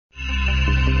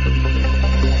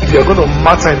if you're going to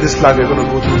matter in this life, you're going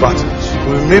to go through battles.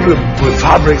 We're made with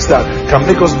fabrics that can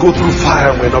make us go through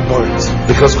fire and we're not burnt.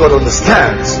 Because God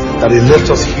understands that He left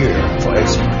us here for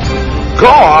exploits.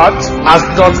 God has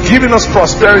not given us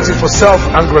prosperity for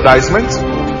self-aggrandizement.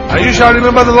 And you shall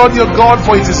remember the Lord your God,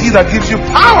 for it is He that gives you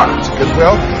power to get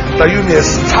wealth, that you may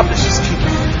establish His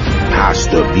kingdom.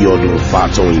 Pastor Biodun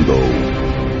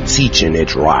Fatoyinbo, teaching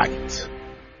it right.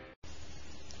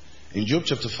 In Job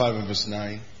chapter 5 and verse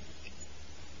 9,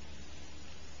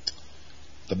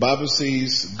 the Bible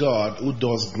says, God who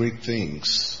does great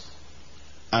things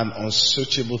and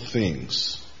unsearchable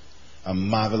things and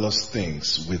marvelous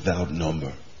things without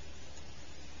number.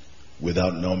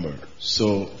 Without number.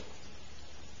 So,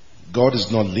 God is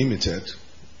not limited.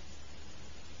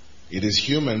 It is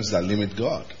humans that limit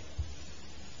God.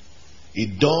 He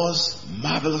does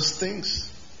marvelous things,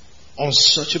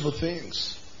 unsearchable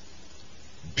things,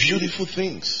 beautiful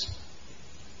things,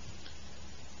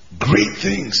 great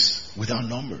things without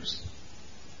numbers.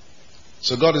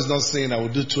 So God is not saying, I will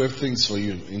do 12 things for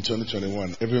you in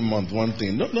 2021. Every month, one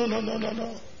thing.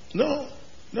 No.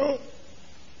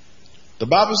 The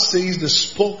Bible says they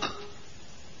spoke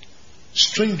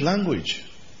strange language.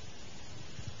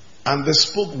 And they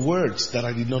spoke words that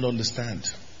I did not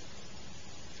understand.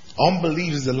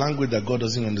 Unbelief is the language that God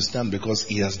doesn't understand, because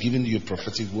He has given you a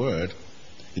prophetic word.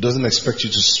 He doesn't expect you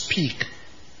to speak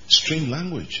strange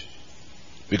language,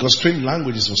 because strange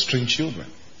language is for strange children.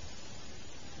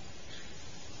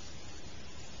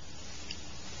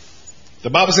 The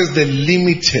Bible says they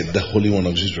limited the Holy One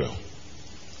of Israel.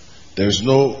 There is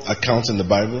no account in the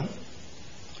Bible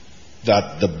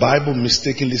that the Bible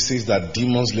mistakenly says that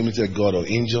demons limited God or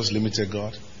angels limited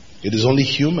God. It is only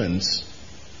humans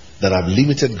that have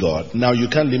limited God. Now, you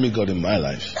can't limit God in my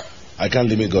life. I can't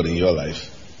limit God in your life.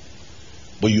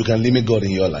 But you can limit God in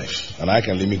your life. And I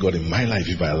can limit God in my life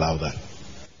if I allow that.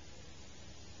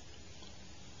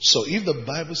 So if the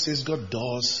Bible says God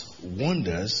does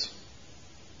wonders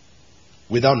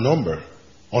without number,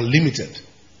 unlimited,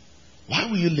 why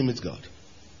will you limit God?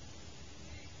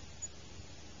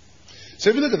 So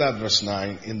if you look at that verse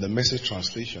 9 in the Message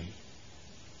translation,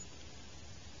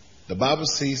 the Bible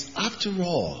says, after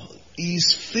all, He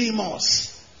is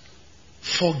famous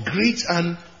for great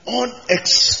and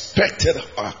unexpected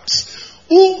acts.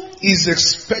 Who is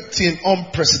expecting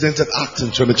unprecedented acts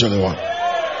in 2021?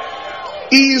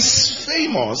 He is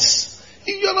famous.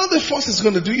 If you're not the first, it's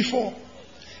going to do it for.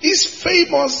 He's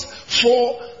famous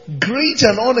for great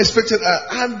and unexpected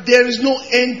acts, and there is no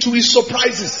end to His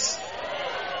surprises.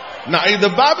 Now, if the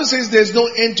Bible says there's no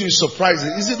end to His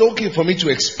surprises, is it okay for me to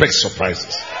expect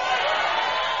surprises?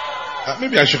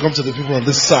 Maybe I should come to the people on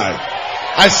this side.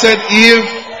 I said, if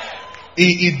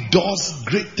He does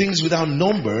great things without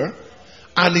number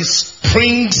and He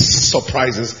springs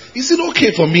surprises, is it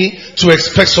okay for me to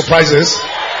expect surprises?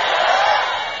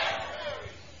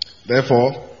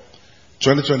 Therefore,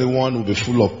 2021 will be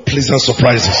full of pleasant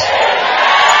surprises.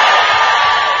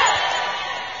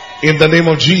 In the name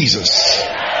of Jesus.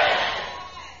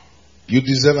 You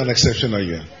deserve an exceptional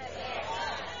year.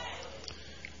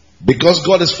 Because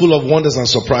God is full of wonders and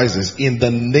surprises, in the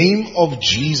name of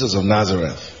Jesus of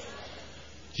Nazareth,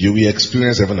 you will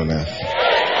experience heaven on earth.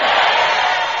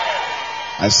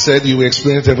 I said you will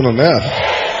experience heaven on earth.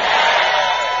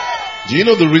 Do you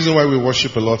know the reason why we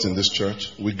worship a lot in this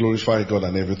church? We glorify God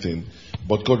and everything,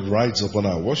 but God rides upon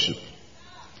our worship.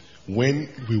 When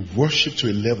we worship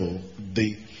to a level,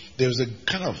 there's a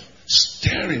kind of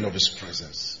stirring of His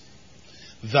presence,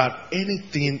 that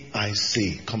anything I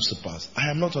say comes to pass. I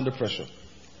am not under pressure.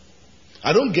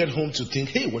 I don't get home to think,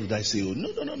 hey, what did I say? Oh,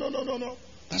 no.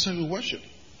 That's why we worship.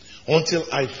 Until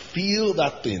I feel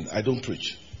that thing, I don't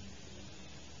preach.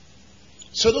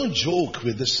 So don't joke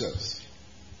with this service.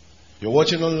 You're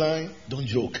watching online, don't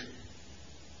joke.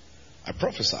 I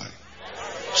prophesy.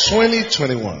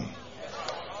 2021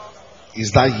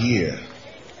 is that year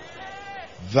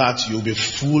that you'll be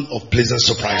full of pleasant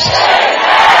surprises.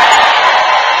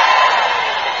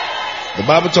 The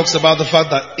Bible talks about the fact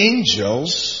that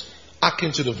angels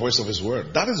hearken to the voice of His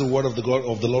word. That is the word of the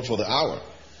Lord for the hour.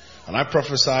 And I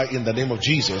prophesy in the name of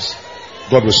Jesus,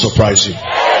 God will surprise you.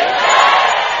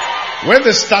 When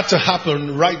they start to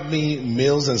happen, write me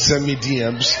mails and send me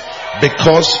DMs,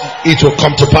 because it will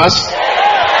come to pass.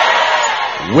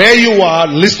 Where you are,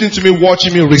 listening to me,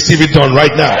 watching me, receive it done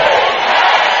right now.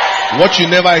 What you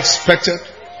never expected,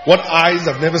 what eyes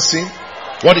have never seen,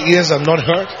 what ears have not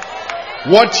heard,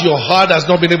 what your heart has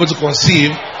not been able to conceive,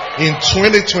 in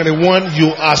 2021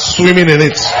 you are swimming in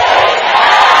it.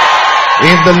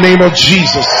 In the name of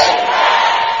Jesus.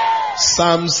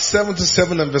 Psalm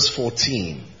 77 and verse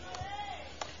 14.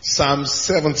 Psalm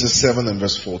 77 and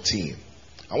verse 14.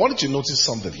 I want you to notice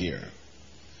something here.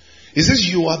 It says,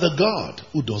 you are the God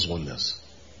who does wonders.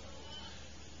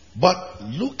 But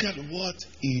look at what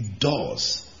he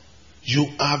does. You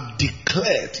have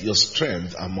declared your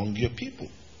strength among your people.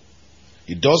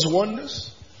 He does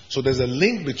wonders. So there's a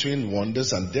link between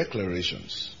wonders and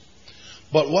declarations.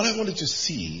 But what I wanted to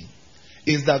see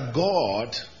is that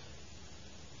God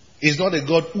is not a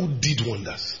God who did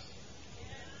wonders.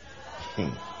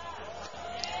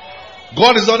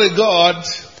 God is not a God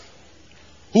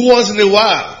who once in a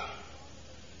while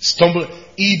stumble.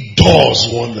 He does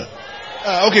wonder.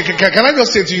 Okay, can I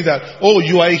just say to you that, oh,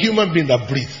 you are a human being that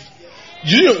breathes.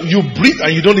 You breathe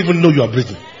and you don't even know you are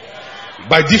breathing.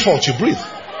 By default, you breathe.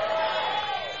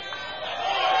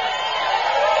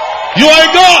 You are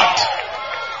a God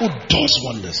who does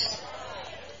wonders.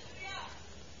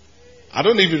 I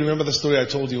don't know if you remember the story I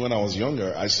told you when I was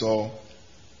younger. I saw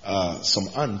some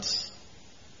ants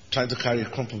trying to carry a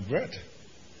crumb of bread.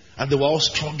 And they were all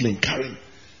struggling, carrying.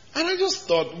 And I just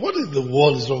thought, what in the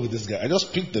world is wrong with this guy? I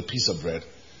just picked the piece of bread.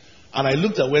 And I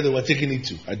looked at where they were taking it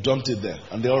to. I dumped it there.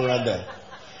 And they all ran there.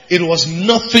 It was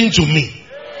nothing to me.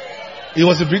 It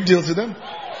was a big deal to them.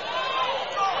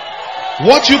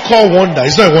 What you call wonder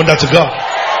is not a wonder to God.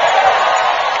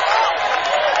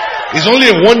 It's only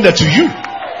a wonder to you.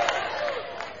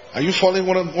 Are you following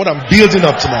what I'm building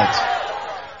up tonight?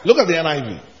 Look at the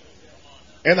NIV.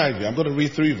 NIV. I'm going to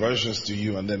read 3 versions to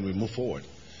you and then we move forward.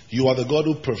 You are the God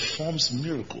who performs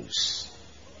miracles.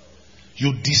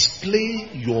 You display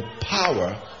your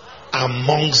power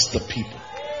amongst the people.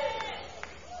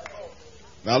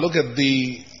 Now look at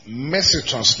the Message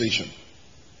translation.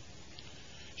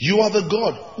 You are the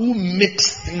God who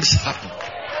makes things happen.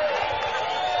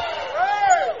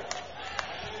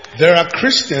 There are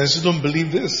Christians who don't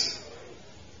believe this.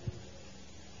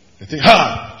 They think,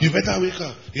 you better wake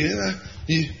up.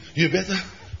 You better.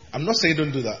 I'm not saying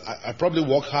don't do that. I probably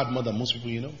work hard more than most people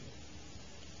you know.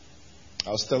 I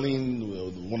was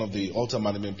telling one of the altar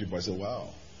management people, I said,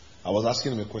 wow. I was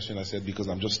asking him a question. I said, because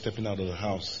I'm just stepping out of the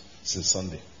house since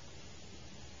Sunday.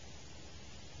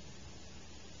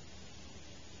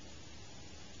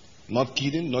 Not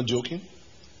kidding, not joking,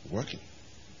 working.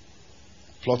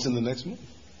 Plotting the next move.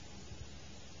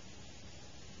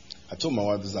 I told my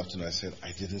wife this afternoon, I said,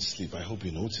 I didn't sleep. I hope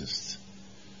you noticed.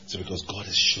 So because God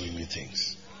is showing me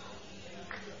things.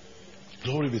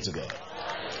 Glory be to God.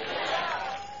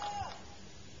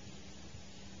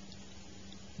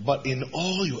 But in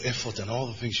all your effort and all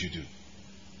the things you do,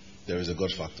 there is a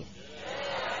God factor.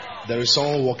 There is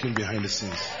someone walking behind the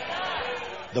scenes.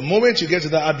 The moment you get to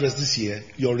that address this year,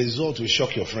 your result will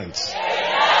shock your friends.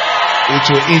 It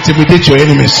will intimidate your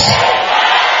enemies.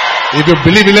 If you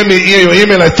believe it, let me hear your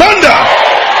amen like thunder.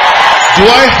 Do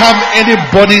I have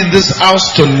anybody in this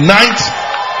house tonight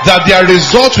that their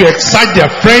result will excite their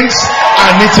friends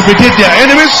and intimidate their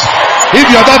enemies? If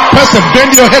you're that person,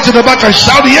 bend your head to the back and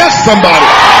shout yes, somebody.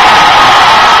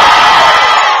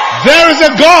 There is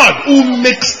a God who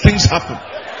makes things happen.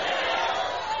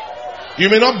 You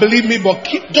may not believe me, but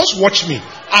just watch me.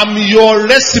 I'm your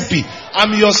recipe.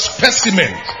 I'm your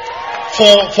specimen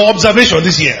for observation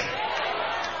this year.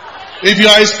 If you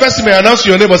are a specimen, announce to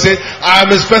your neighbor, say, I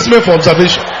am a specimen for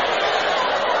observation.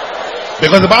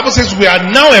 Because the Bible says we are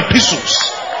now epistles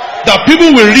that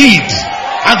people will read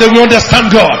and they will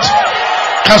understand God.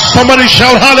 Can somebody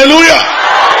shout hallelujah?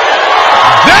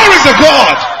 There is a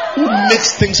God who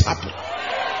makes things happen.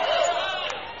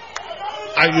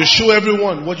 And you show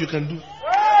everyone what you can do.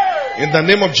 In the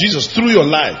name of Jesus, through your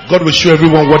life, God will show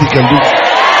everyone what He can do.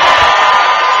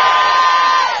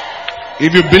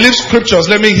 If you believe scriptures,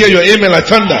 let me hear your amen like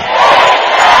thunder.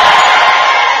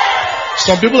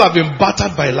 Some people have been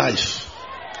battered by life.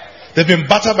 They've been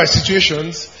battered by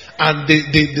situations, and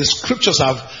the scriptures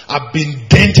have been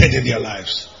dented in their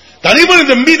lives. That even in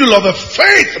the middle of a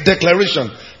faith declaration,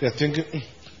 they're thinking,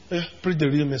 preach the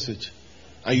real message.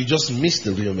 And you just missed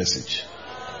the real message.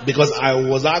 Because I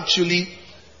was actually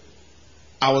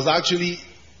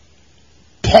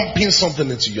pumping something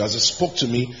into you. As it spoke to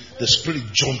me, the Spirit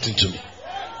jumped into me.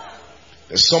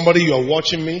 There's somebody, you are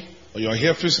watching me, or you are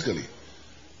here physically.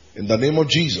 In the name of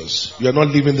Jesus, you are not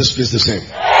leaving this place the same.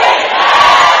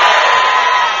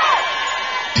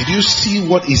 Did you see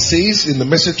what it says in the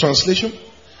Message translation?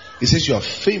 It says you are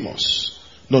famous.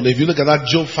 No, if you look at that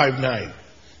Job 5:9,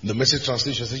 the Message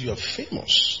translation says you are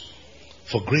famous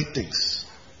for great things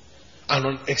and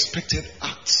unexpected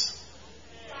acts.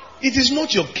 It is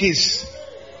not your case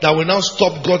that will now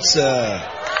stop God's.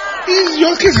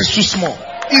 Your case is too small.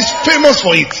 He's famous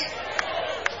for it.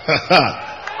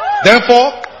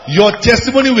 Therefore, Your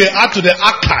testimony will add to the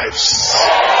archives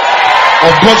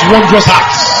of God's wondrous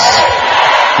acts.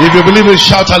 If you believe it,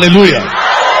 shout hallelujah.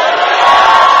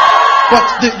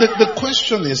 But the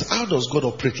question is, how does God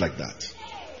operate like that?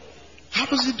 How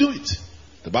does he do it?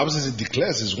 The Bible says he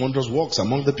declares his wondrous works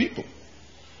among the people.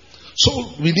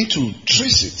 So we need to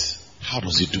trace it. How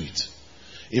does he do it?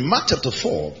 In Mark chapter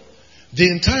 4, the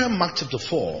entire Mark chapter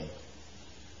 4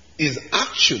 is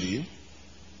actually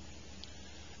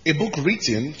a book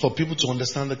written for people to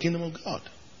understand the kingdom of God.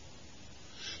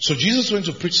 So Jesus went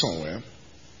to preach somewhere,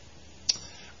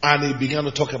 and he began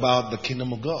to talk about the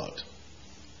kingdom of God.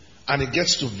 And it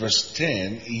gets to verse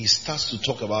 10, he starts to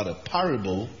talk about a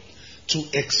parable to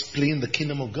explain the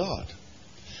kingdom of God.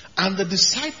 And the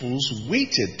disciples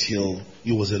waited till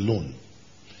he was alone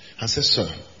and said,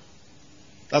 "Sir,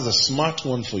 that's a smart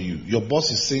one for you. Your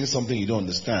boss is saying something you don't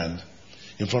understand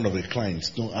in front of a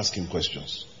client. Don't ask him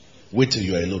questions. Wait till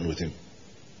you are alone with him.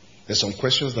 There's some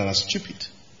questions that are stupid.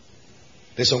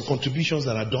 There's some contributions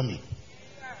that are dummy.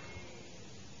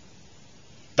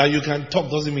 That you can talk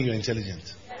doesn't mean you're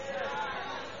intelligent."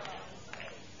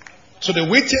 So they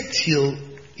waited till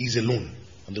he's alone.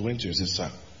 And they went to him and said,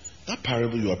 "Sir, that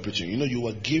parable you are preaching, we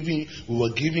were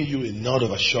giving you a nod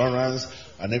of assurance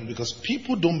and everything, because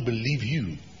people don't believe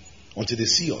you until they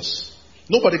see us.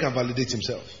 Nobody can validate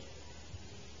himself.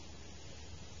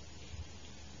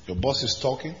 Your boss is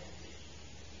talking.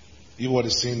 If what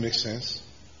he's saying makes sense,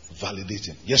 validate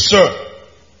him. Yes, sir.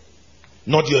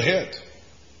 Nod your head.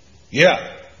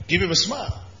 Yeah. Give him a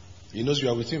smile. He knows you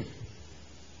are with him.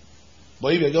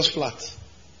 But if you're just flat,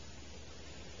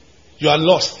 you are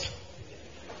lost.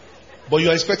 But you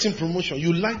are expecting promotion.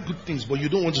 You like good things, but you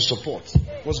don't want to support.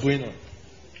 What's going on?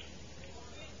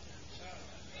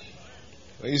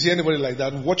 When you see anybody like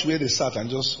that, watch where they sat and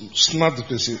just snap the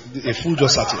place. A fool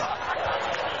just sat here.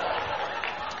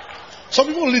 Some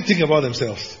people only think about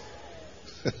themselves.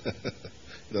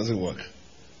 It doesn't work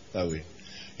that way.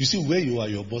 You see, where you are,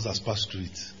 your boss has passed through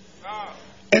it.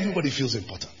 Everybody feels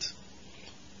important.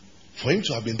 For him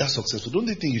to have been that successful, don't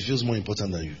they think he feels more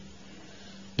important than you?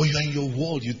 But you are in your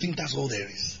world, you think that's all there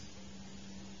is.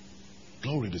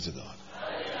 Glory be to God.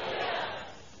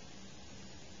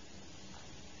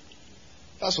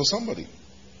 That's for somebody.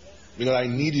 Because I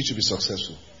need you to be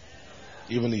successful,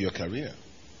 even in your career.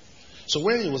 So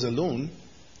when he was alone,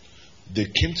 they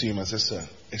came to him and said, "Sir,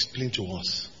 explain to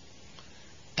us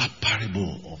that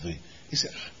parable of the..." He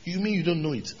said, "You mean you don't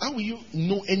know it? How will you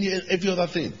know every other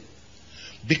thing?"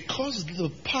 Because the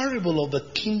parable of the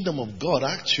kingdom of God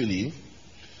actually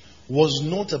was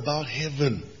not about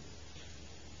heaven.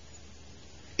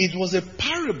 It was a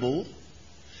parable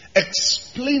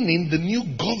explaining the new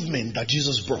government that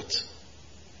Jesus brought.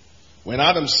 When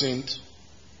Adam sinned,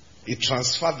 he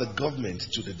transferred the government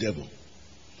to the devil.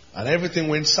 And everything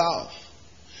went south.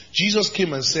 Jesus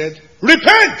came and said,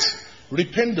 "Repent!"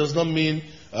 Repent does not mean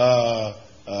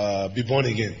be born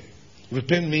again.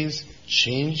 Repent means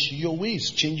change your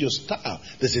ways, change your style.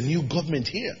 There's a new government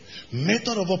here.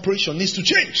 Method of operation needs to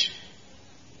change.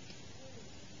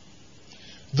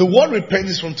 The word repent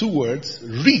is from two words.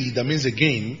 Re, that means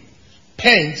again.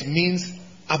 Pent means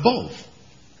above.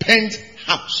 Pent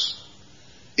house.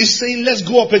 It's saying, let's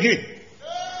go up again.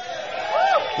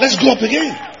 Let's go up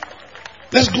again.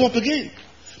 Let's go up again.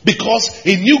 Because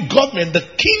a new government, the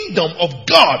kingdom of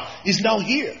God, is now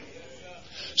here.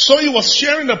 So he was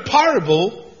sharing a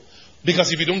parable,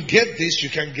 because if you don't get this, you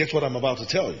can't get what I'm about to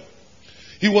tell you.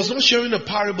 He was not sharing a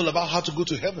parable about how to go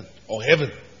to heaven or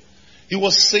heaven. He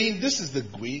was saying this is the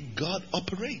way God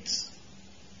operates.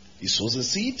 He sows a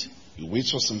seed, he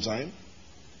waits for some time,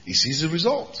 he sees the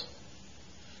result.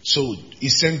 So he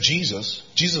sent Jesus.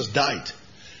 Jesus died.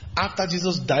 After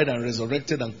Jesus died and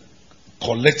resurrected and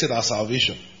collected our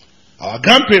salvation, our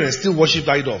grandparents still worshipped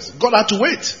idols. God had to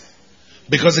wait.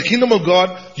 Because the kingdom of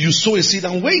God, you sow a seed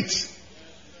and wait.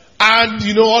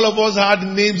 And all of us had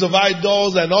names of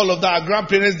idols and all of that. Our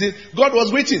grandparents did. God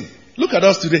was waiting. Look at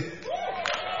us today.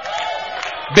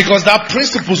 Because that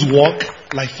principles work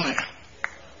like fire.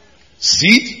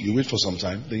 Seed, you wait for some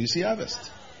time, then you see harvest.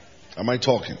 Am I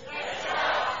talking?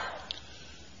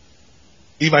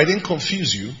 If I didn't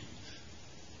confuse you,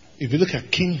 if you look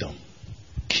at kingdom,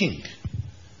 king,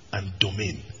 and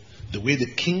domain, the way the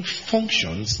king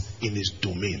functions in his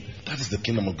domain, that is the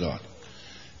kingdom of God.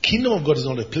 Kingdom of God is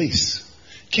not a place.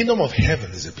 Kingdom of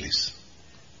heaven is a place.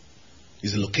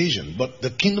 It's a location. But the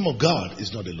kingdom of God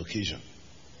is not a location.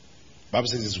 The Bible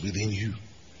says it's within you.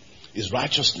 It's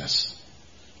righteousness,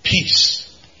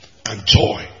 peace, and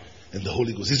joy in the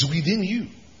Holy Ghost. It's within you.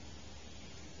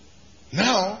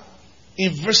 Now,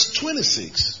 in verse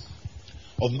 26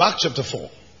 of Mark chapter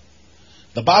 4,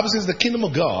 The Bible says the kingdom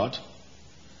of God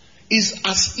is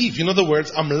as if, in other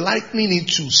words, I'm likening it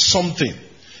to something.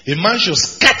 A man should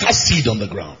scatter seed on the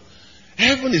ground.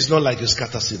 Heaven is not like a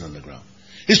scatter seed on the ground.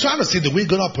 He's trying to say the way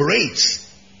God operates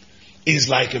is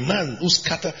like a man who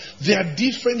scatter. There are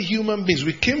different human beings.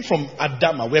 We came from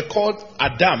Adama. We're called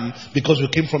Adam because we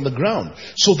came from the ground.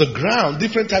 So the ground,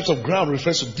 different types of ground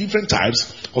refers to different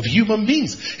types of human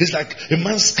beings. It's like a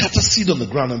man scatters seed on the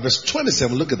ground. And verse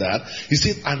 27, look at that. He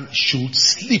said, and should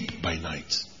sleep by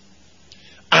night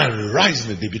and rise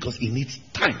in the day because he needs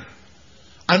time.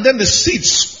 And then the seed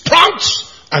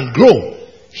sprouts and grow.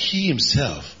 He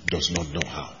himself does not know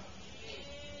how.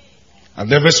 And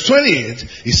then verse 28,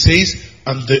 it says,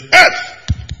 and the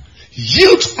earth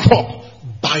yields crop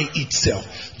by itself.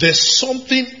 There's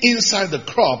something inside the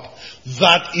crop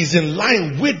that is in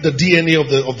line with the DNA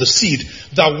of the seed,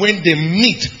 that when they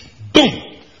meet, boom,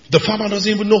 the farmer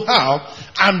doesn't even know how,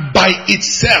 and by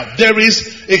itself, there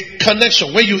is a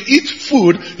connection. When you eat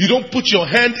food, you don't put your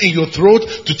hand in your throat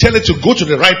to tell it to go to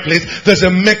the right place. There's a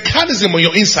mechanism on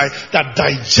your inside that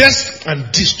digests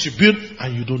and distributes,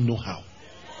 and you don't know how.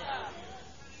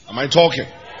 Am I talking?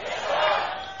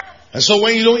 And so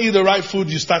when you don't eat the right food,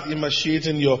 you start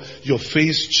emaciating, your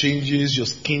face changes, your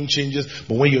skin changes.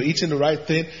 But when you're eating the right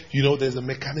thing, there's a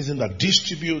mechanism that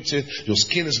distributes it. Your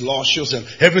skin is luscious and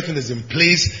everything is in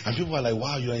place. And people are like,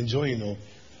 wow, you're enjoying,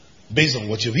 based on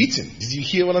what you've eaten. Did you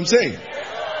hear what I'm saying?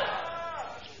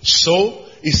 So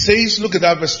it says, look at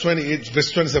that verse 28,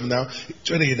 verse 27 now,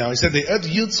 28 now. It said the earth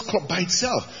yields crop by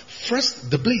itself. First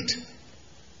the blade,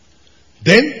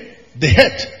 then the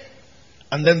head,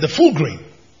 and then the full grain.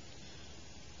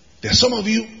 There are some of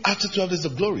you, after 12 days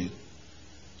of glory,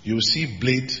 you will see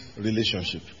blade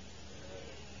relationship.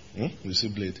 You see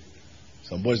blade.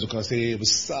 Some boys will come and say, hey,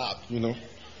 what's up,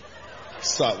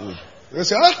 Start with. They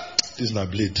say, this is not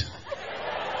blade.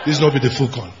 This is not be the full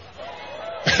corn.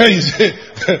 You say,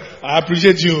 I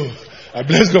appreciate you. I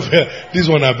bless God for this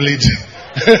one I blade.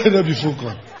 Not be full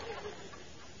corn.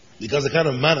 Because the kind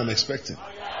of man I'm expecting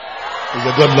is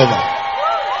a God lover.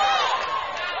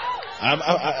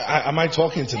 Am I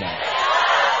talking tonight?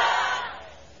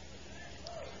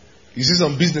 You see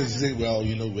some business, you say, well,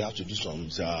 we have to do something. You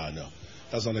say, no.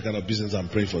 That's not the kind of business I'm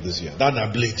praying for this year. That's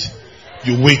not blade.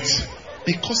 You wait.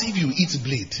 Because if you eat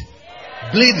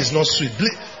blade is not sweet.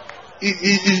 Blade,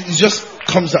 it just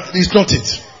comes out. It's not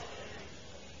it.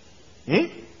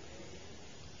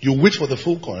 You wait for the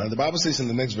full corn. And the Bible says in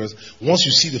the next verse, once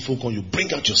you see the full corn, you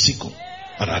bring out your sickle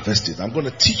and harvest it. I'm going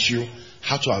to teach you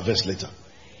how to harvest later.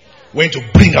 When to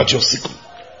bring out your sickle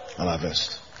and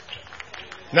harvest.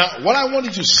 Now, what I want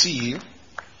you to see,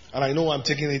 and I know I'm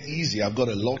taking it easy, I've got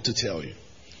a lot to tell you.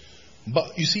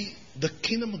 But you see, the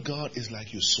kingdom of God is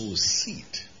like you sow a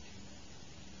seed.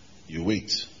 You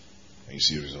wait, and you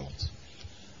see results.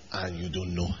 And you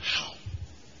don't know how.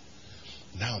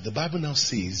 Now, the Bible now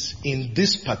says, in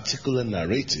this particular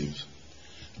narrative,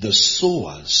 the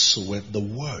sower soweth the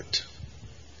word.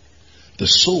 The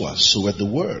sower soweth the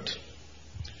word.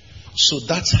 So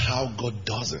that's how God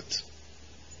does it.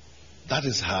 That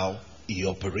is how He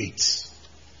operates.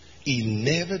 He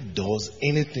never does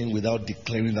anything without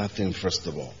declaring that thing first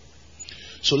of all.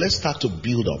 So let's start to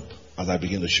build up as I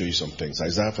begin to show you some things.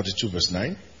 Isaiah 42 verse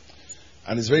 9.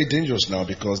 And it's very dangerous now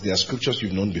because there are scriptures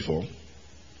you've known before.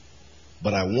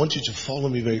 But I want you to follow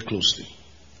me very closely.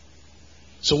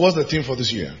 So what's the theme for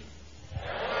this year?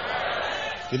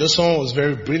 Someone was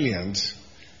very brilliant.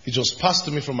 He just passed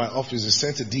to me from my office. He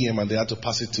sent a DM and they had to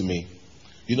pass it to me.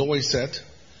 You know what he said?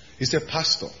 He said,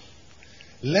 Pastor,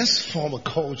 let's form a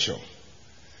culture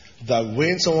that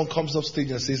when someone comes up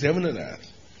stage and says heaven and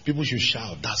earth, people should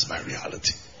shout, that's my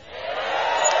reality.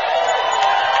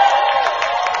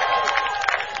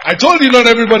 I told you not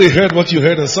everybody heard what you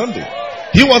heard on Sunday.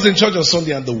 He was in church on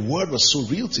Sunday and the word was so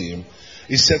real to him.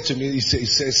 He said to me, he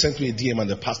sent me a DM and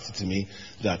they passed it to me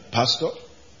that, Pastor,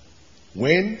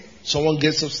 when someone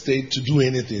gets up stage to do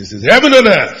anything, he says, heaven and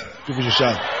earth, people should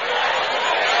shout.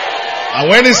 And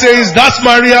when he says, that's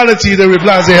my reality, they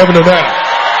reply and say, heaven and earth.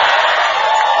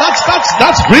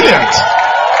 That's brilliant.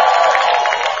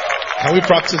 Can we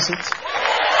practice it?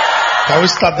 Can we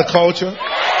start the culture?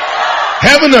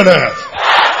 Heaven and earth.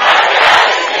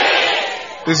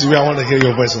 This is where I want to hear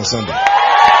your voice on Sunday.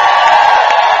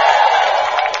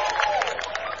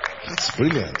 That's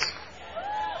brilliant.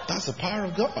 That's the power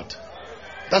of God.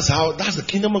 That's the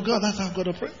kingdom of God. That's how God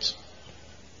operates.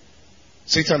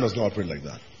 Satan does not operate like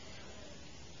that.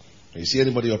 When you see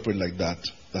anybody operate like that,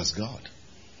 that's God.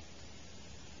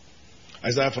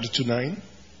 Isaiah 42:9.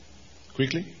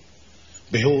 Quickly.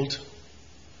 Behold.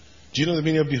 Do you know the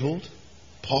meaning of behold?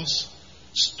 Pause.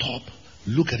 Stop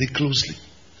Look at it closely.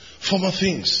 Former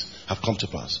things have come to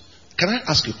pass. Can I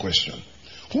ask you a question?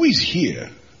 Who is here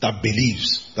that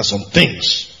believes that some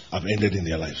things have ended in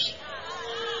their lives?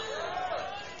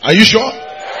 Are you sure?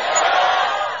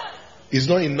 It's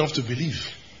not enough to believe.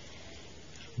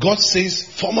 God says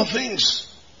former things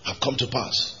have come to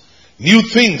pass. New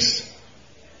things.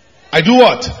 I do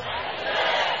what?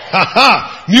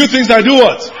 New things I do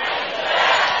what?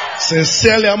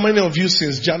 Sincerely, how many of you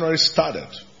since January started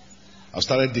have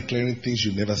started declaring things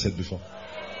you never said before?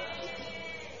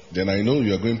 Then I know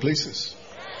you are going places.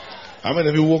 How many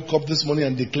of you woke up this morning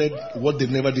and declared what they've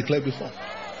never declared before?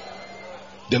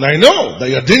 Then I know that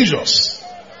you're dangerous.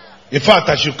 In fact,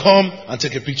 I should come and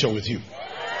take a picture with you.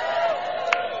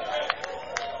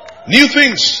 New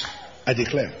things I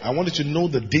declare. I want you to know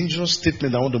the dangerous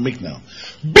statement I want to make now.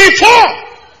 Before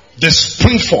they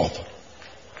spring forth,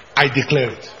 I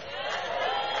declare it.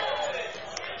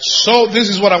 So this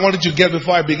is what I wanted you to get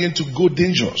before I begin to go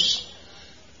dangerous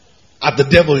at the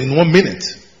devil in 1 minute.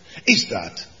 Is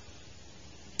that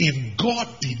if God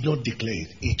did not declare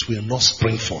it, it will not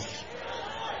spring forth.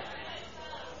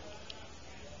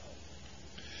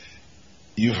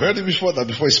 You've heard it before, that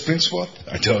before it springs forth,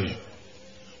 I tell you.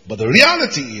 But the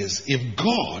reality is, if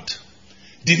God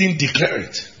didn't declare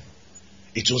it,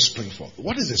 it will spring forth.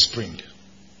 What is a spring?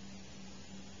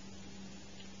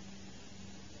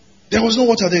 There was no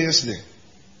water there yesterday.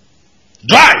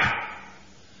 Dry!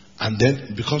 And then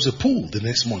it becomes a pool the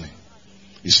next morning.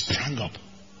 It sprang up.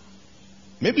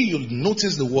 Maybe you'll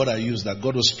notice the word I use, that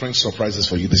God will spring surprises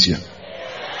for you this year.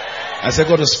 I said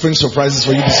God will spring surprises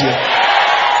for you this year.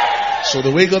 So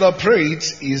the way God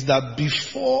operates is that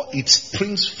before it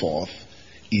springs forth,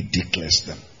 it declares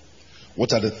them.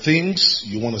 What are the things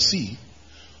you want to see?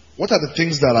 What are the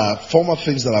things that are former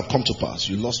things that have come to pass?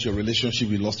 You lost your relationship,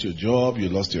 you lost your job, you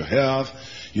lost your health,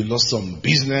 you lost some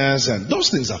business, and those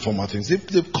things are former things.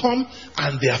 They've come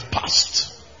and they have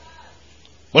passed.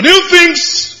 But new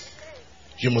things,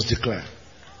 you must declare.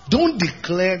 Don't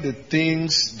declare the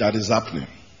things that is happening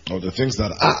or the things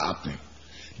that are happening.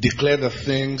 Declare the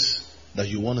things that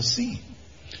you want to see.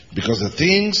 Because the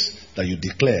things that you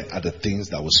declare are the things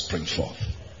that will spring forth.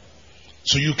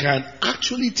 So you can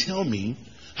actually tell me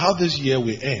how this year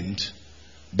will end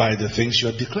by the things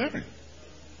you're declaring.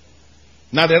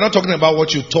 Now, they're not talking about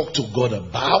what you talk to God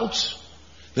about.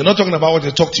 They're not talking about what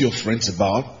you talk to your friends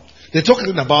about. They're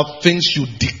talking about things you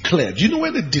declare. Do you know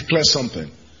when they declare something?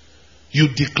 You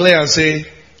declare and say,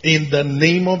 in the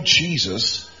name of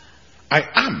Jesus, I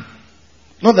am.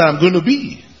 Not that I'm going to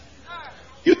be.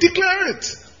 You declare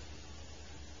it.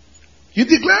 You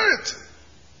declare it.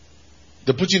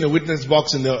 They put you in a witness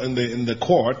box in the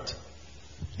court.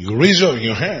 You raise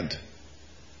your hand.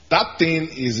 That thing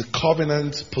is a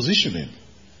covenant positioning.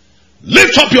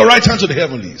 Lift up your right hand to the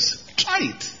heavenlies. Try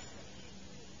it.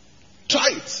 Try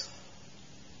it.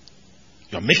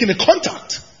 You're making a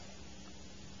contact.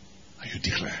 And you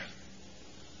declare.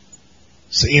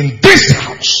 Say, in this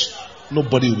house,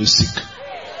 nobody will be sick.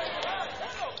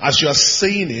 As you are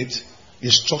saying it,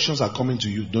 instructions are coming to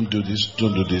you. Don't do this,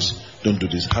 don't do this, don't do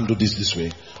this, handle this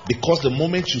way. Because the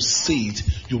moment you say it,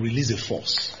 you release a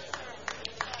force.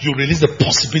 You release the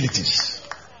possibilities.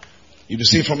 You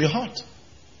say it from your heart.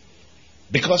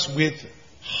 Because with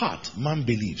heart, man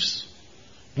believes.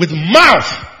 With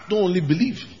mouth, don't only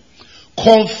believe.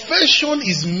 Confession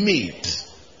is made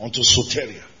unto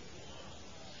soteria.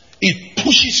 It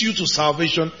pushes you to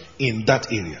salvation in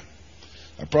that area.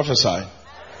 I prophesy,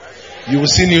 you will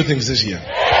see new things this year.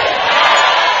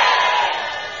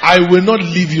 I will not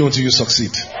leave you until you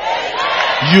succeed.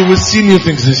 You will see new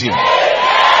things this year.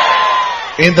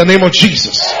 In the name of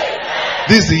Jesus.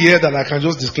 This is the year that I can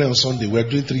just declare on Sunday. We're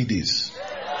doing 3 days.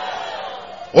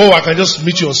 Oh, I can just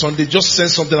meet you on Sunday. Just send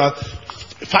something at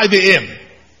 5 a.m.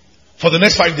 For the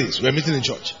next 5 days. We're meeting in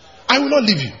church. I will not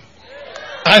leave you.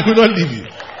 I will not leave you.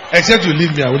 Except you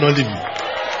leave me, I will not leave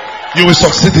you. You will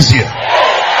succeed this year.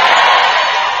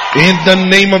 In the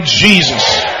name of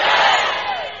Jesus.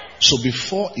 So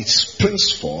before it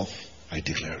springs forth, I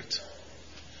declare it.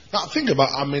 Now think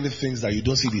about how many things that you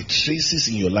don't see the traces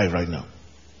in your life right now.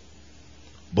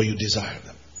 But you desire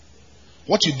them.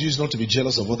 What you do is not to be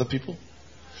jealous of other people.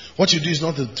 What you do is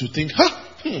not to think, I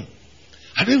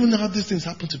don't even know how these things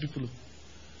happen to people.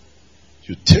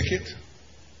 You take it.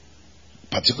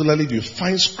 Particularly if you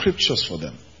find scriptures for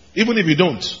them. Even if you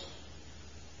don't.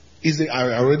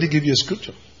 I already gave you a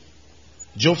scripture.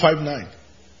 Job 5:9.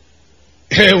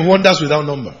 Wonders without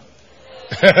number.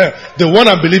 The one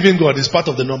I'm believing God is part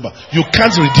of the number. You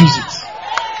can't reduce it.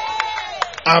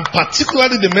 And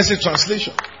particularly the Message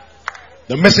translation.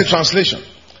 The Message translation.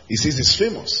 It says it's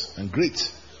famous and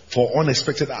great for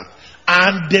unexpected act.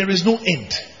 And there is no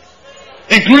end.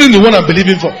 Including the one I'm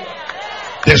believing for.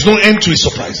 There's no end to his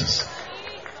surprises.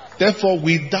 Therefore,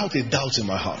 without a doubt in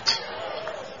my heart,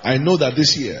 I know that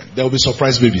this year there will be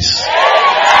surprise babies.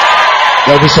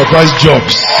 There will be surprise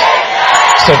jobs.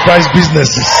 Surprise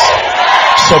businesses.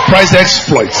 Surprise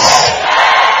exploits.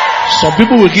 Some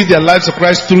people will give their lives to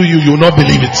Christ through you. You will not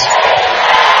believe it.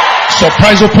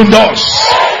 Surprise open doors.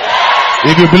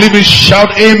 If you believe it,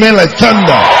 shout amen like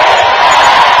thunder.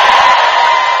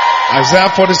 Isaiah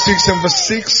 46 and verse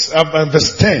 6 and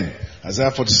verse 10.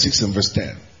 Isaiah 46 and verse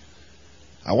 10.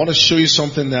 I want to show you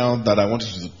something now that I want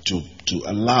you to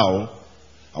allow.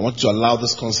 I want you to allow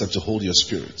this concept to hold your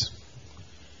spirit.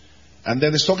 And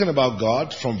then it's talking about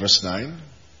God from verse 9.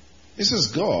 It says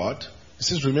God. It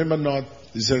says remember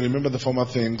the former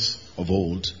things of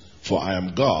old, for I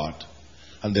am God,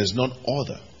 and there's none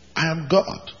other. I am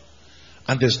God,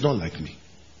 and there's none like me.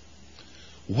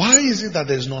 Why is it that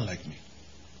there's none like me?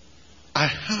 I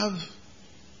have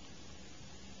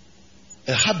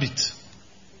a habit.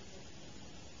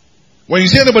 When you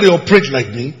see anybody operate like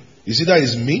me, you see that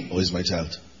is me or is my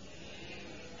child?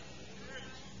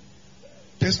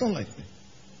 There's none like me.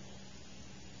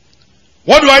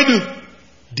 What do I do?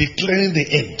 Declaring the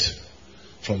end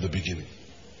from the beginning.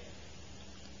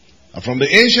 And from the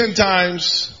ancient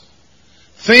times,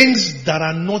 things that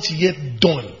are not yet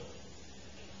done,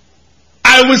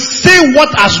 I will say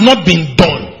what has not been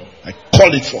done. I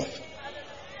call it forth.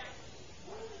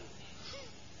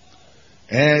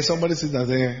 And somebody sits and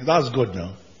says, that's God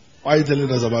now. Why are you telling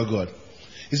us about God?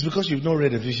 It's because you've not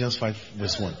read Ephesians 5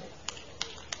 verse 1.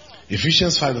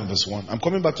 Ephesians 5 and verse 1. I'm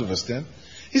coming back to verse 10.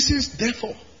 It says,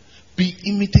 therefore, be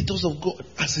imitators of God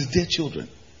as his dear children.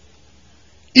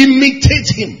 Imitate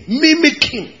him. Mimic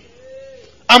him.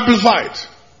 Amplified.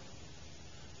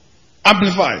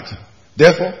 Amplified.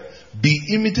 Therefore, be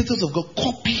imitators of God.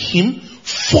 Copy him.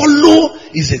 Follow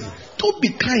his example. Don't be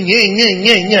kind.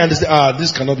 And they say,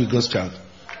 this cannot be God's child.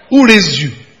 Who raised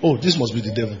you? Oh, this must be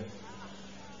the devil.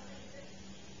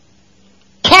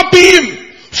 Copy him.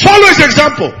 Follow his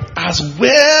example. As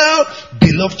well,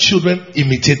 beloved children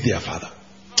imitate their father.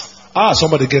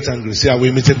 Somebody gets angry. Say, I will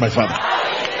imitate my father.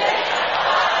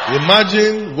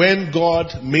 Imagine when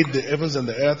God made the heavens and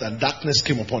the earth and darkness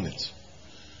came upon it.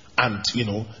 And,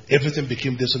 everything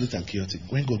became desolate and chaotic.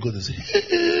 When God goes and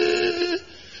says,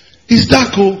 it's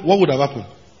dark, what would have happened?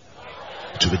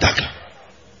 It will be darker.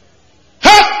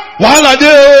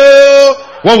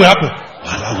 What will happen?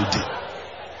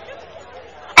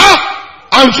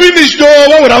 I'm finished,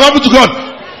 what would have happened to God?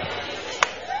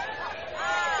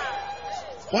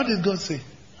 What did God say?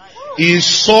 He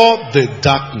saw the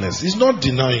darkness. He's not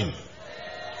denying.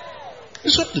 He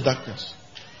saw the darkness.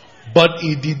 But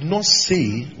he did not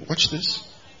say, watch this.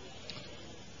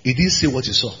 He didn't say what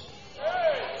he saw.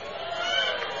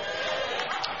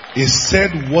 He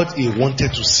said what he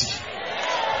wanted to see.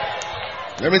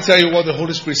 Let me tell you what the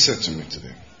Holy Spirit said to me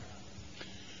today.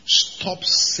 Stop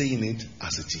saying it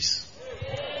as it is.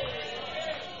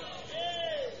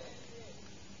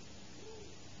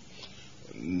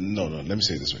 No, let me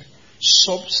say it this way.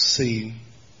 Stop saying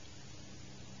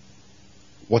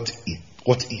what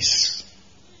is.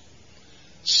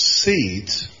 Say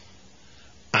it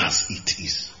as it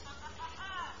is.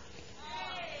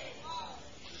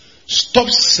 Stop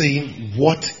saying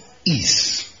what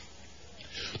is.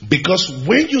 Because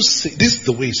when you say, this is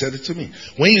the way he said it to me.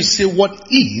 When you say what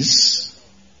is,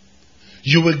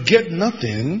 you will get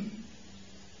nothing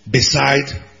beside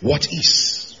what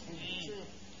is.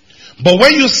 But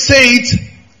when you say it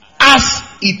as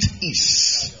it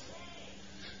is,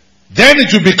 then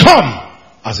it will become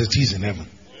as it is in heaven.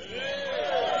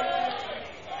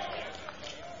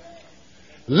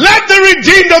 Let the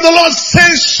redeemed of the Lord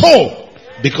say so,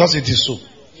 because it is so.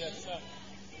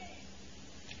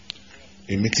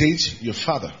 Imitate your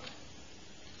father.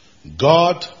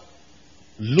 God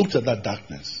looked at that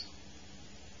darkness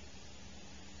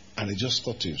and he just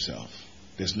thought to himself,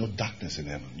 there's no darkness in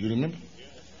heaven. You remember?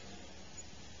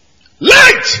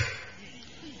 Light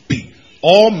be.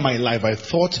 All my life I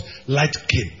thought light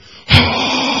came.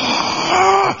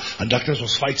 And darkness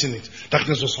was fighting it.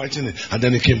 Darkness was fighting it. And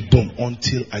then it came boom.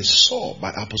 Until I saw by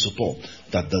Apostle Paul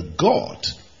that the God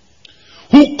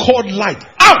who called light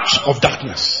out of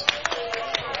darkness.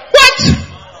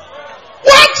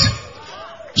 What?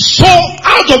 So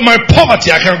out of my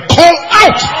poverty I can call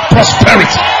out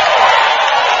prosperity.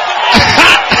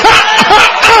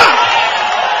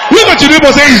 Look at your neighbor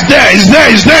and say, he's there, he's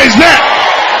there, he's there, he's there.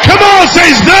 Come on, say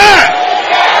he's there.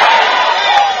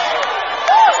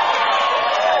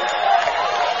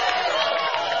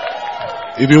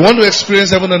 If you want to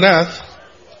experience heaven and earth,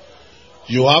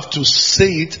 You have to say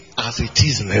it as it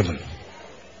is in heaven,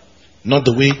 not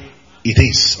the way it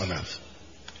is on earth.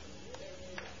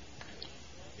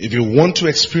 If you want to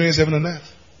experience heaven on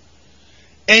earth,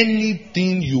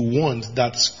 anything you want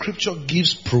that scripture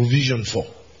gives provision for,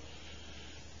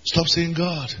 stop saying,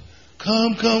 God,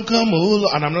 come, oh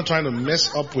Lord. And I'm not trying to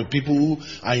mess up with people who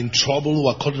are in trouble, who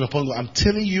are calling upon God. I'm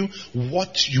telling you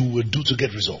what you will do to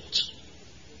get results.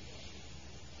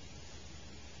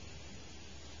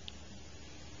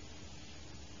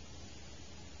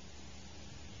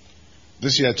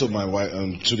 This year I told my wife,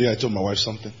 today I told my wife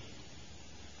something.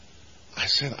 I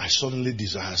said, I suddenly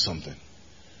desire something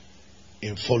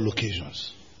in 4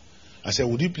 locations. I said,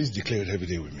 would you please declare it every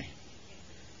day with me?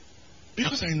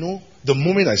 Because I know the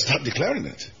moment I start declaring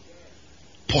it,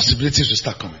 possibilities will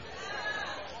start coming.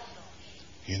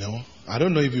 You know, I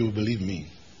don't know if you will believe me.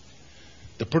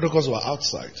 The protocols were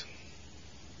outside.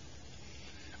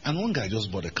 And one guy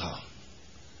just bought a car.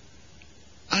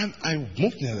 And I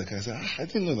moved near the car. I said, I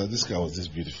didn't know that this car was this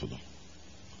beautiful.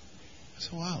 I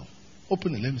said, wow.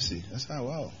 Open it, let me see. I said,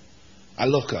 wow. I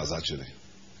love cars, actually.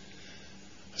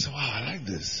 I said, wow, I like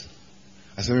this.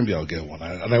 I said, maybe I'll get one.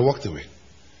 And I walked away.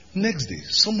 Next day,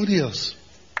 somebody else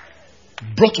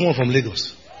brought one from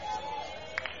Lagos.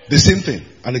 The same thing.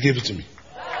 And they gave it to me.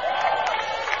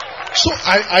 So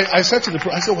I said to the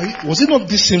person, I said, well, was it not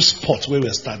this same spot where we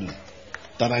were standing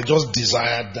that I just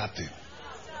desired that thing?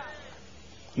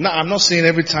 Now, I'm not saying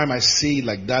every time I say it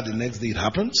like that, the next day it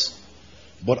happens.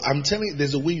 But I'm telling you,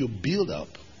 there's a way you build up.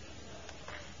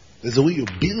 There's a way you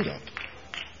build up.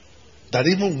 That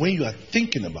even when you are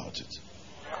thinking about it,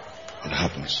 it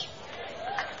happens.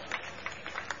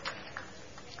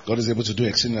 God is able to do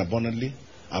exceedingly abundantly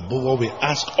above what we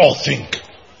ask or think.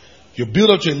 You build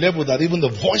up to a level that even the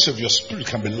voice of your spirit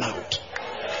can be loud.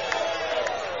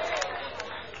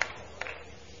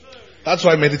 That's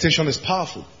why meditation is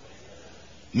powerful.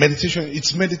 Meditation,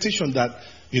 it's meditation that,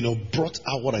 brought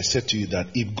out what I said to you, that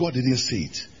if God didn't say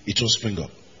it, it will spring up.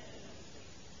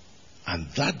 And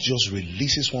that just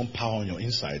releases one power on your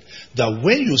inside, that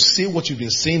when you say what you've been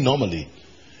saying normally,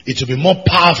 it will be more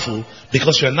powerful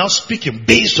because you are now speaking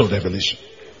based on revelation.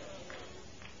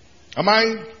 Am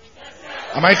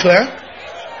I clear?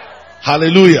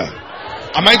 Hallelujah.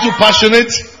 Am I too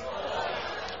passionate?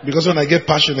 Because when I get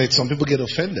passionate, some people get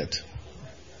offended.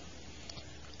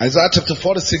 Isaiah chapter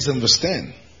 46 and verse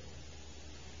 10.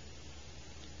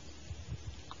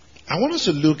 I want us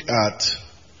to look at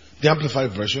the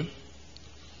Amplified version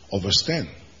of verse 10.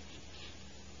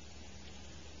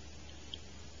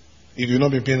 If you've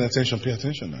not been paying attention, pay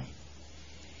attention now.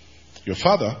 Your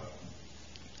Father,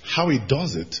 how he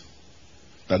does it,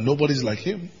 that nobody's like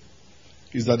him,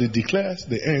 is that he declares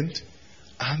the end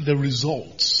and the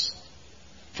results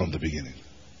from the beginning.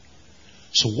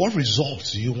 So what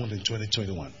results do you want in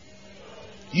 2021?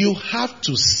 You have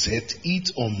to set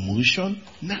it on motion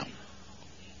now.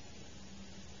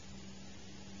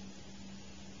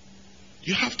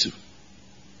 You have to.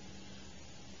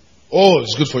 Oh,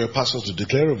 it's good for your pastor to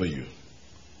declare over you.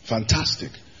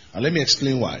 Fantastic. And let me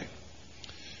explain why.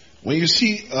 When you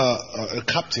see a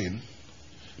captain,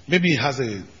 maybe he has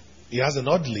an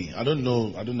orderly. I don't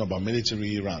know about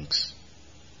military ranks.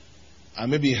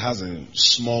 And maybe he has a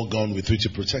small gun with which to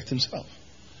protect himself.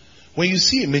 When you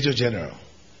see a major general,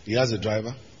 he has a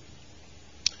driver.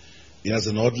 He has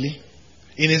an orderly.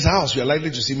 In his house, you are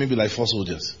likely to see maybe like 4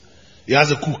 soldiers. He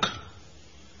has a cook.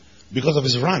 Because of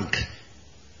his rank.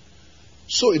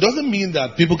 So it doesn't mean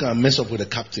that people can mess up with a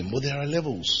captain, but there are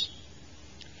levels.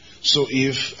 So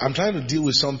if I'm trying to deal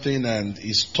with something and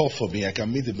it's tough for me, I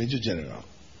can meet the major general.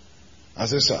 I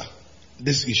say, sir,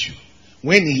 this issue.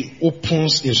 When he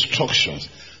opens instructions,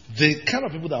 the kind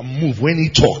of people that move when he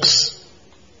talks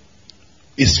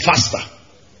is faster.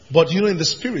 But in the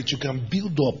spirit, you can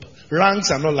build up.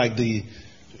 Ranks are not like the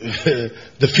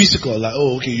physical, like,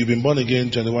 oh, okay, you've been born again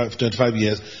 25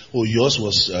 years. Oh, yours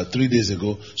was 3 days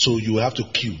ago, so you have to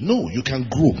queue. No, you can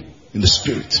grow in the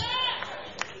spirit.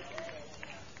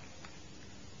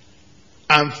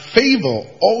 And favor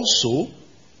also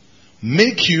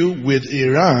make you with a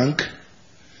rank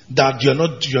that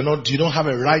you don't have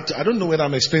a right to, I don't know whether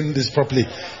I'm explaining this properly,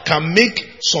 can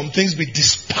make some things be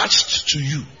dispatched to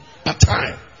you per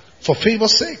time for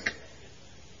favor's sake.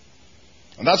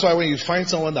 And that's why when you find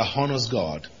someone that honors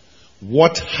God,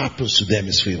 what happens to them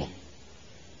is favor.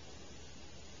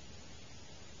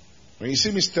 When you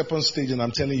see me step on stage and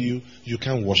I'm telling you, you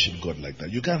can't worship God like that.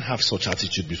 You can't have such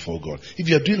attitude before God. If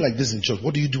you're doing like this in church,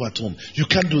 what do you do at home? You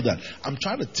can't do that. I'm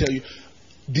trying to tell you,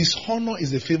 dishonor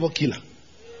is a favor killer.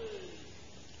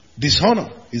 Dishonor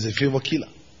is a favor killer.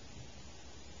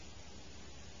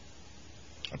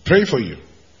 Pray for you.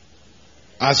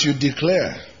 As you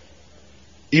declare,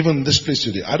 even in this place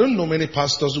today, I don't know many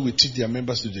pastors who will teach their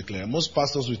members to declare. Most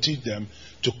pastors will teach them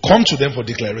to come to them for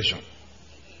declaration.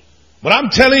 But I'm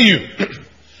telling you,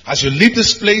 as you leave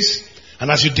this place and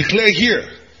as you declare here,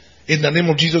 in the name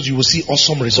of Jesus, you will see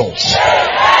awesome results.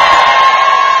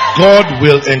 God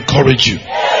will encourage you.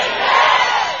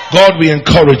 God will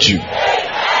encourage you.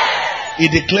 He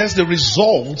declares the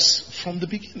results from the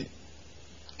beginning.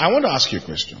 I want to ask you a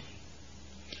question.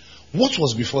 What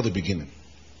was before the beginning?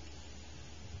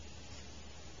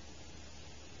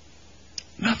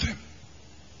 Nothing.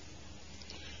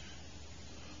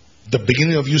 The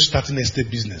beginning of you starting a estate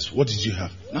business, what did you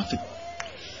have? Nothing.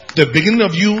 The beginning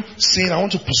of you saying, I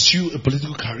want to pursue a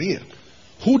political career.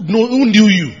 Who knew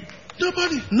you?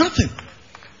 Nobody. Nothing.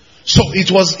 So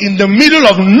it was in the middle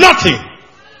of nothing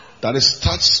that it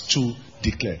starts to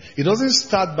declare. It doesn't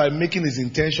start by making his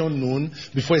intention known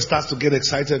before he starts to get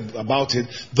excited about it.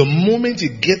 The moment he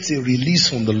gets a release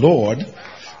from the Lord,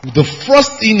 the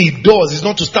first thing he does is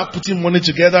not to start putting money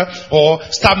together or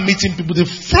start meeting people. The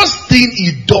first thing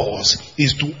he does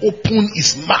is to open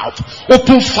his mouth,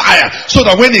 open fire, so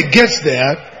that when he gets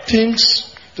there,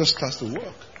 things just start to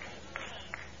work.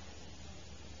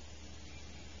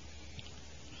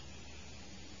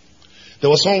 There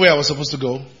was somewhere I was supposed to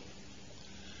go,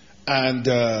 and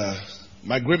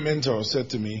my great mentor said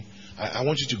to me, I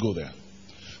want you to go there.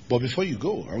 But before you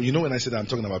go, you know when I said I'm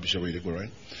talking about Bishop Oyedepo, right?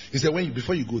 He said,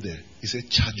 before you go there, he said,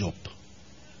 charge up.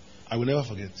 I will never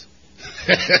forget.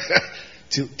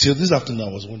 Till this afternoon,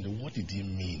 I was wondering, what did he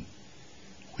mean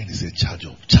when he said charge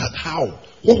up? How?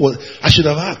 I should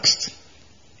have asked.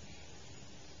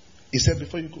 He said,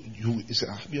 before you go,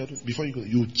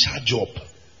 you charge up.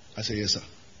 I said, yes, sir.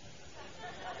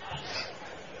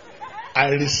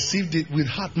 I received it with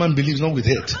heart. Man believes, not with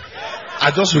head.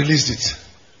 I just released it.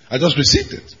 I just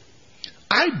received it.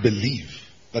 I believe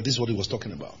that this is what he was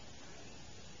talking about.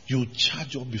 You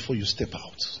charge up before you step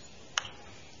out.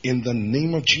 In the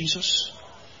name of Jesus,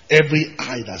 every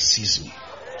eye that sees me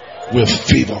will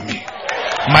favor me.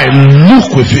 My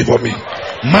look will favor me.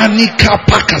 Manika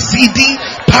pakazidi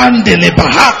pandele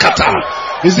bahakata.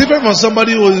 It's different from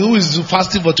somebody who is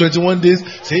fasting for 21 days.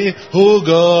 Say, oh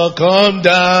God, come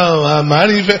down and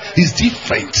manifest. It's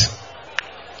different.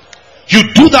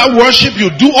 You do that worship,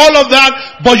 you do all of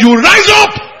that, but you rise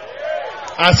up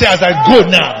and say, as I go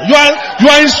now, you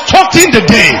are instructing the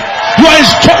day.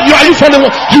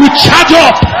 You charge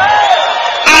up.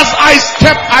 As I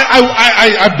step,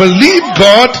 I believe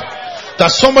God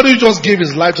that somebody who just gave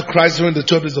his life to Christ during the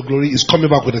 12 days of glory is coming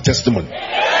back with a testimony.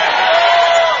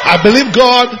 I believe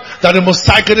God that the most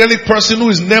psychedelic person who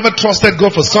has never trusted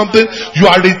God for something, you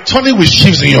are returning with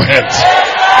sheaves in your hands.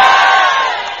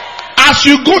 As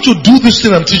you go to do this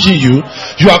thing I'm teaching you,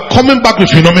 you are coming back with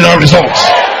phenomenal results.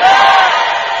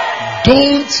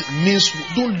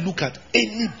 Don't look at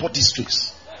anybody's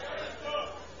face.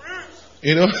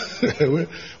 You know,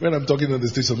 when I'm talking on the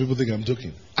stage, some people think I'm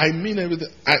joking. I mean everything.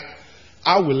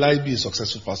 How will I be a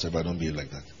successful pastor if I don't behave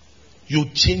like that? You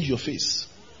change your face.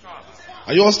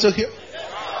 Are you all still here?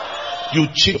 You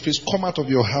change your face, come out of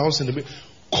your house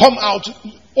come out,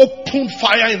 open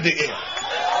fire in the air.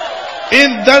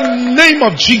 In the name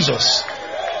of Jesus.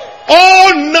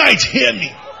 All night, hear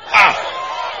me.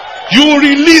 You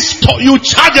release, you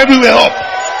charge everywhere up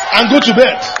and go to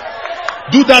bed.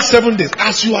 Do that 7 days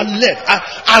as you are led.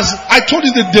 As I told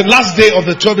you the last day of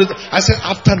the 12 days, I said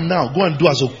after now, go and do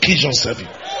as occasion serving.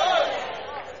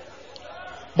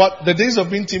 But the days of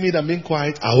being timid and being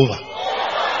quiet are over.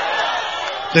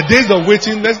 The days of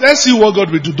waiting, let's see what God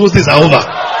will do. Those days are over.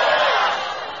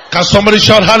 Can somebody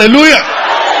shout hallelujah?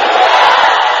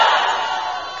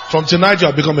 From tonight you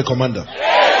have become a commander.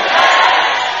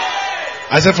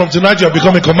 I said from tonight you have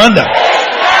become a commander.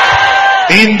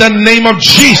 In the name of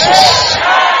Jesus.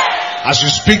 As you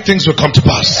speak, things will come to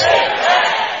pass.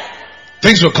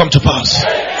 Things will come to pass.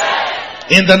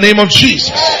 In the name of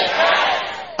Jesus.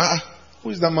 Who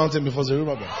is that mountain before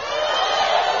Zerubbabel?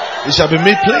 It shall be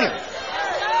made plain.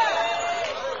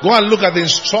 Go and look at the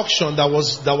instruction that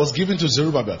was given to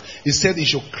Zerubbabel. He said he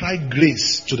should cry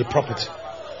grace to the property.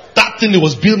 That thing he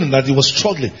was building, that he was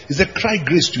struggling, he said cry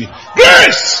grace to it.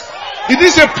 Grace! He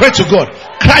didn't say pray to God.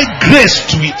 Cry grace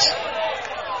to it.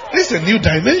 This is a new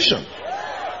dimension.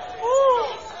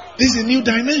 This is a new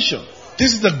dimension.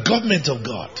 This is the government of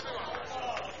God.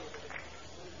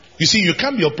 You see, you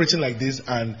can't be operating like this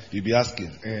and you'll be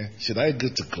asking, should I go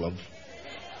to club?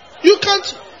 You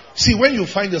can't. See, when you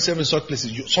find yourself in such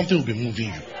places, something will be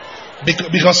moving you.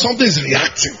 Because something is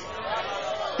reacting.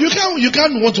 You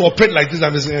can't want to operate like this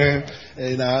and say,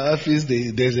 in our office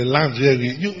there's a lounge here.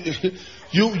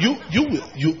 You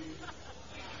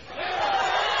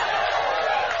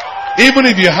even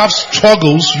if you have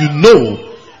struggles, you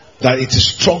know that it is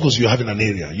struggles you have in an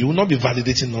area. You will not be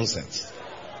validating nonsense.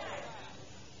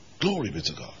 Glory be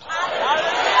to God.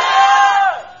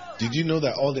 Did you know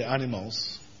that all the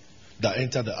animals that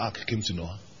entered the ark came to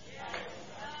Noah?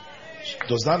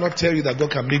 Does that not tell you that God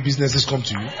can make businesses come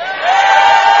to you?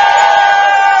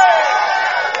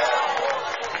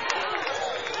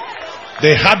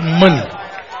 They had money.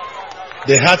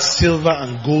 They had silver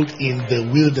and gold in the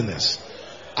wilderness.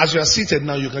 As you are seated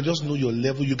now, you can just know your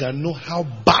level. You can know how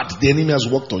bad the enemy has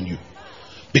worked on you.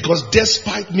 Because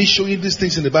despite me showing these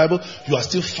things in the Bible, you are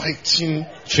still fighting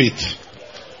faith.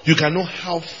 You can know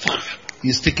how far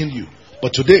He's taken you.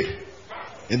 But today,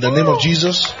 in the name of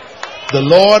Jesus, the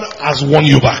Lord has won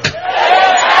you back.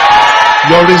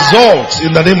 Your results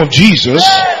in the name of Jesus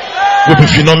will be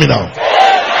phenomenal.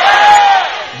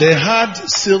 They had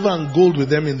silver and gold with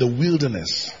them in the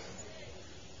wilderness.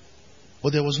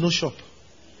 But there was no shop.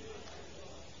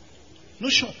 No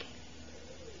shop.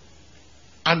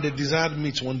 And they desired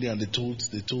meat one day, and they told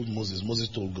Moses. Moses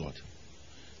told God.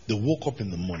 They woke up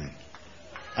in the morning,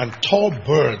 and tall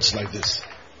birds like this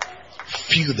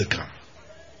filled the camp.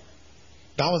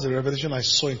 That was a revelation I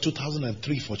saw in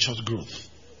 2003 for church growth.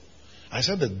 I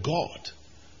said the God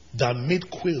that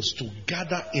made quails to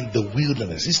gather in the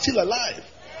wilderness is still alive.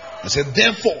 I said,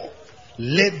 therefore,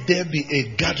 let there be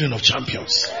a gathering of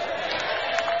champions.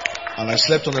 And I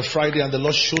slept on a Friday, and the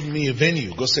Lord showed me a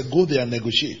venue. God said, go there and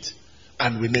negotiate.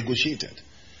 And we negotiated.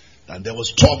 And there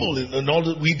was trouble in all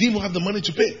the, we didn't have the money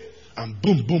to pay. And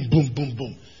boom, boom, boom, boom,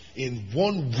 boom. In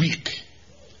 1 week,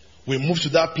 we moved to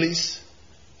that place.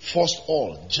 First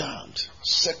hall jammed.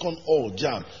 Second hall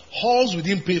jammed. Halls we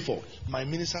didn't pay for. My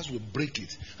ministers will break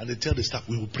it. And they tell the staff,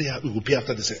 we will pay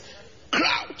after. They say,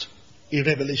 crowd. A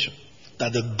revelation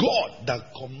that the God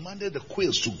that commanded the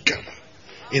quails to gather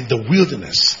in the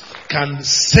wilderness can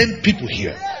send people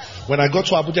here. When I got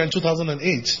to Abuja in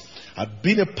 2008, I'd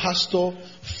been a pastor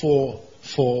for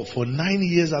 9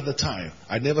 years at the time.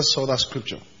 I never saw that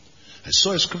scripture. I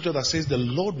saw a scripture that says the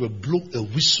Lord will blow a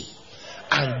whistle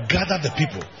and gather the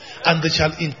people, and they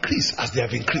shall increase as they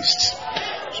have increased.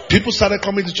 People started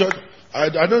coming to church. I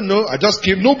don't know. I just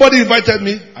came. Nobody invited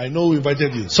me. I know who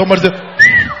invited you. Somebody said,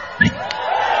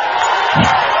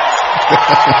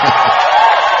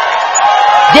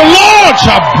 the Lord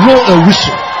shall blow a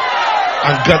whistle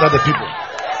and gather the people,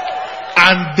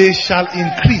 and they shall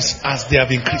increase as they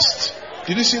have increased.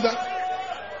 Did you see that?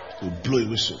 He will blow a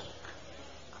whistle.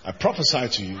 I prophesy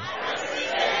to you,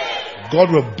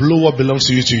 God will blow what belongs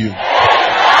to you to you. Did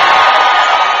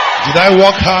I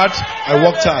work hard? I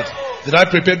worked hard. Did I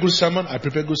prepare good sermon? I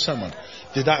prepared good sermon.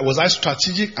 Was I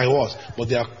strategic? I was. But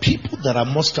there are people that are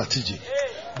more strategic,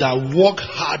 that work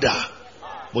harder,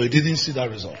 but you didn't see that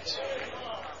result.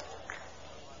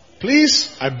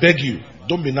 Please, I beg you,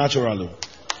 don't be natural.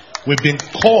 We've been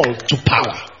called to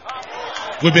power.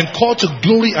 We've been called to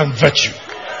glory and virtue.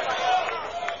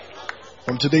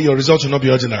 From today, your results will not be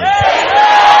ordinary.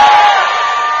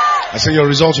 I say your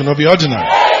results will not be ordinary.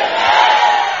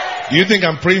 Do you think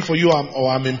I'm praying for you or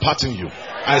I'm imparting you?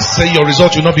 I say your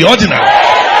results will not be ordinary.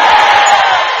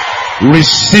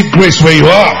 Receive grace where you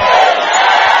are.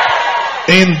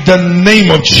 In the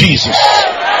name of Jesus.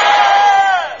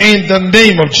 In the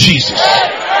name of Jesus.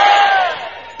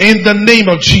 In the name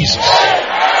of Jesus.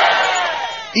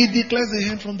 He declares the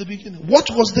end from the beginning. What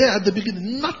was there at the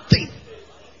beginning? Nothing.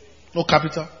 No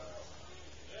capital.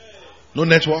 No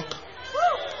network.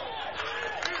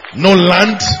 No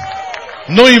land.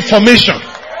 No information.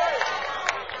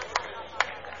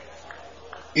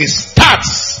 It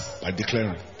starts by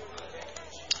declaring.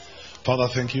 Father,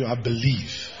 thank you. I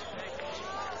believe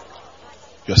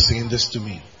you're saying this to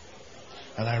me,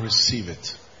 and I receive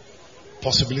it.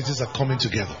 Possibilities are coming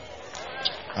together.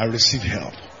 I receive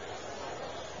help.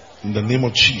 In the name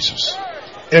of Jesus.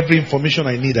 Every information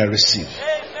I need, I receive.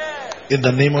 In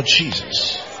the name of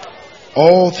Jesus.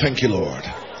 Oh, thank you, Lord.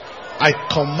 I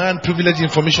command privileged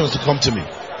information to come to me.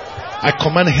 I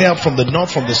command help from the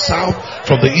north, from the south,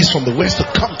 from the east, from the west to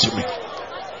come to me.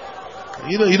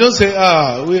 You don't say,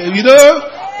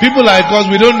 people like us,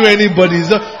 we don't know anybody.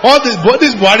 All this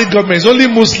Buhari government is only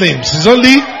Muslims. It's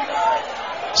only,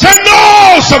 say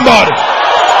no, somebody.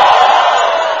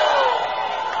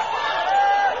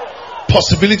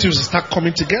 Possibilities will start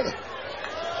coming together.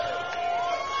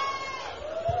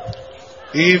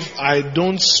 If I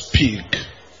don't speak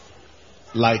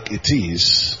like it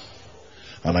is,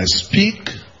 and I speak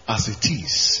as it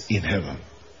is in heaven,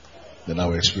 then I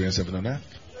will experience heaven on earth.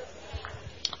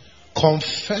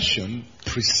 Confession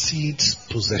precedes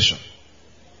possession.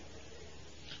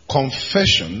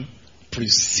 Confession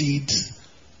precedes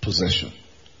possession.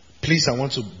 Please, I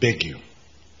want to beg you.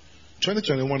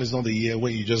 2021 is not the year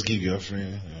where you just give your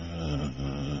offering.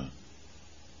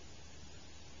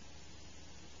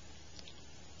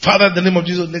 Father, in the name of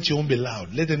Jesus, let your own be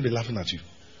loud. Let them be laughing at you.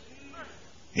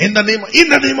 In the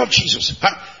name of Jesus,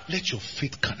 let your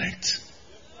faith connect.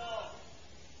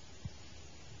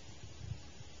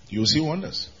 You will see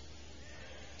wonders.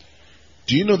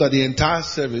 Do you know that the entire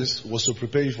service was to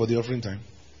prepare you for the offering time?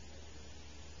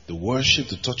 The worship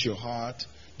to touch your heart,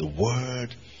 the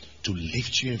word to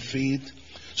lift you in faith,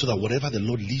 so that whatever the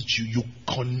Lord leads you, you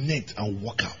connect and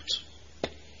walk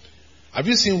out. Have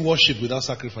you seen worship without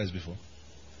sacrifice before?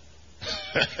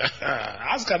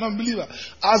 Ask an unbeliever.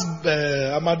 Ask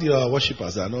Ahmadiyya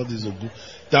worshippers and all these Ogu.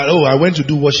 That I went to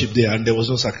do worship there and there was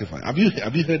no sacrifice. Have you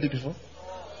heard it before?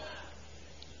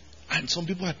 And some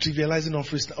people are trivializing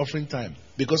offering time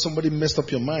because somebody messed up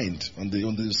your mind on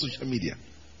the social media.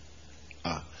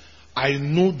 I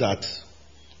know that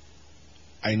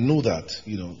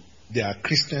there are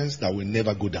Christians that will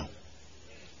never go down,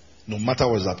 no matter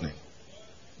what's happening,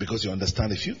 because you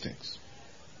understand a few things.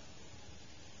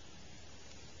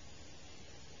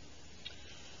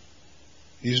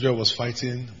 Israel was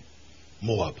fighting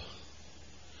Moab.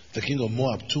 The king of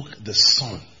Moab took the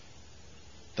son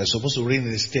that's supposed to reign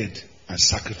in his stead and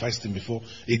sacrificed him before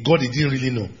a God he didn't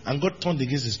really know. And God turned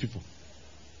against his people.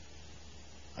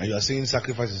 And you are saying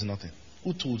sacrifice is nothing.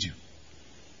 Who told you?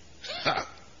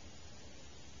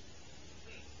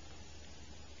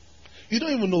 You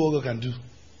don't even know what God can do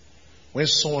when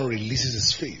someone releases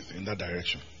his faith in that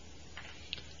direction.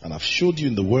 And I've showed you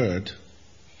in the word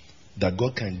that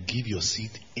God can give your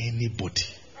seed anybody.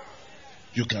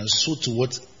 You can sow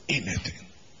towards anything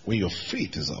when your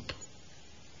faith is up.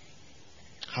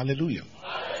 Hallelujah.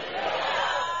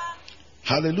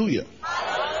 Hallelujah.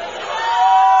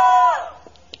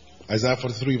 Isaiah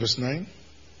 43 verse 9.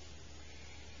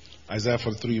 Isaiah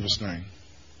 43 verse 9.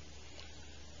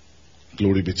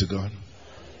 Glory be to God.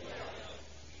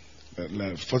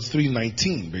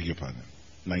 43:19, beg your pardon.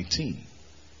 19.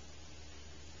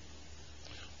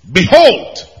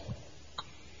 Behold,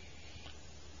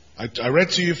 I read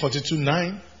to you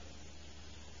 42:9.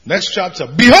 Next chapter.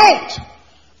 Behold,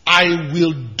 I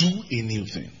will do a new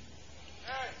thing.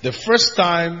 The first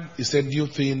time he said new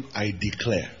thing, I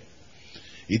declare.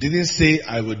 He didn't say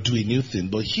I will do a new thing,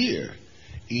 but here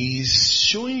he's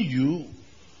showing you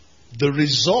the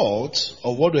result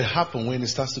of what will happen when he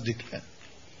starts to declare.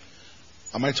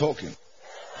 Am I talking?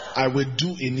 I will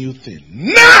do a new thing.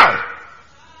 Now!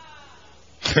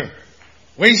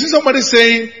 When you see somebody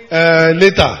saying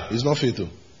later, it's not faith.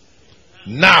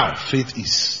 Now faith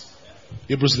is.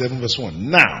 Hebrews 11 verse 1.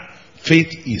 Now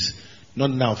faith is.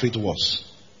 Not now faith was.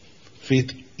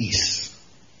 Faith is.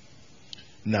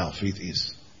 Now faith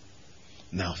is.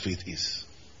 Now faith is.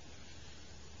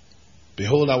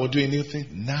 Behold, I will do a new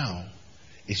thing. Now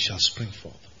it shall spring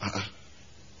forth.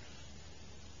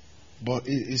 But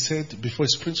it said before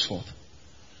it springs forth,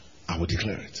 I will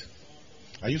declare it.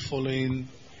 Are you following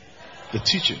the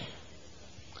teaching?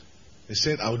 It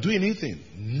said, I will do anything.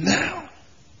 Now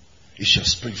it shall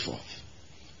spring forth.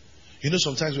 You know,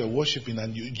 sometimes we're worshiping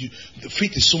and the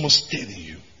faith is so much stirred in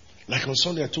you. Like on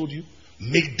Sunday I told you,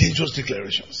 make dangerous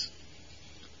declarations.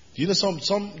 You know, some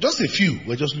just a few,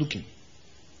 we're just looking.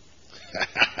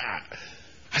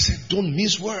 I said, don't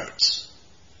miss words.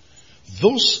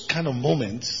 Those kind of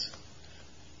moments,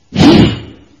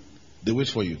 they wait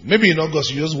for you. Maybe in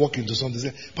August you just walk into something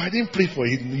and say, but I didn't pray for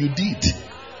it. You did.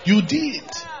 You did.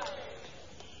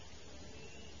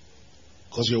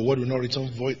 Because your word will not return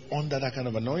void under that kind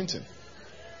of anointing.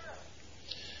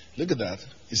 Look at that.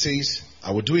 It says,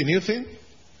 I will do a new thing.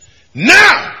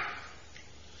 Now!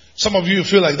 Some of you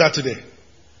feel like that today.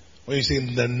 When you say,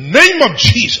 in the name of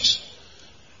Jesus,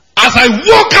 as I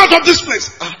walk out of this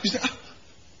place, you say,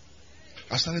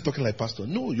 I started talking like pastor.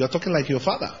 No, you are talking like your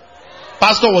father.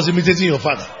 Pastor was imitating your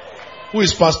father. Who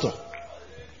is pastor?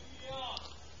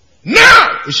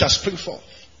 Now it shall spring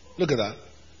forth. Look at that.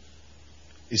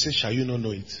 He says, shall you not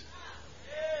know it?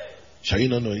 Shall you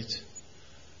not know it?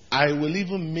 I will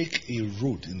even make a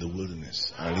road in the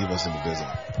wilderness and rivers in the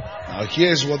desert. Now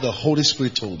here's what the Holy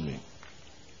Spirit told me.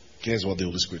 Here's what the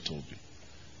Holy Spirit told me.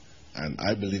 And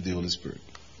I believe the Holy Spirit.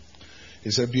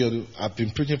 He said, Biodu, I've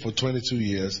been preaching for 22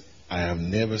 years. I have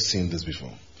never seen this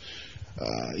before.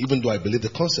 Even though I believe the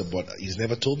concept, but he's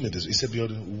never told me this. He said,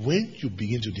 Biodu, when you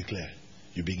begin to declare,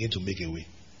 you begin to make a way.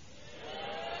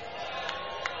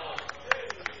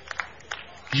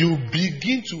 You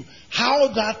begin to, how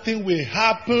that thing will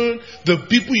happen, the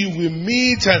people you will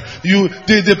meet, and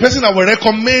the person that will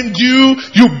recommend you,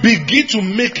 you begin to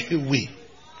make a way.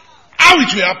 How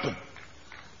it will happen?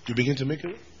 You begin to make a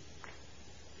way.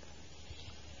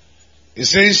 It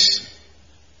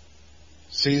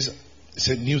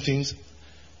said new things.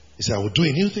 It said, I will do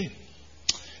a new thing.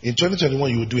 In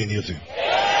 2021, you will do a new thing.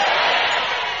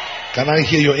 Can I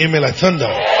hear your amen like thunder?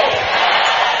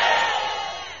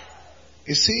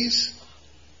 It says,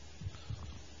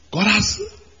 God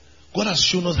has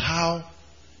shown us how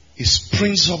He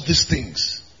springs up these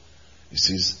things. He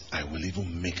says, I will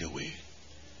even make a way.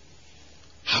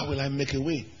 How will I make a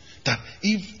way? That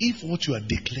if what you are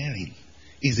declaring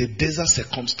is a desert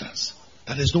circumstance,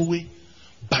 that there's no way,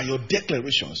 by your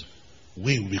declarations,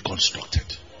 way will be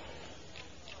constructed.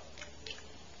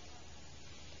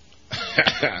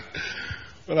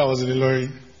 When I was in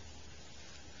Ilorin,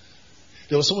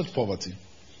 there was so much poverty.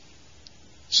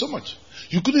 So much.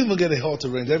 You couldn't even get a hall to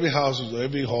rent. Every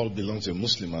hall belonged to a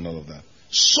Muslim and all of that.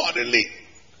 Suddenly,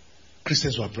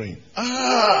 Christians were praying.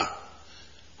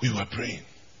 We were praying.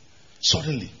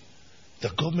 Suddenly, the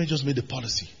government just made a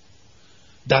policy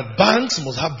that banks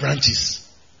must have branches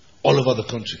all over the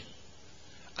country.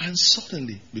 And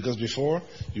suddenly, because before,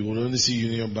 you would only see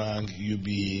Union Bank,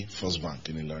 UBA, First Bank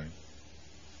in Ilorin.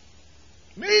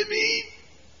 Maybe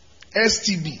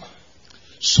STB.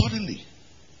 Suddenly,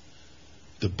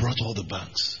 they brought all the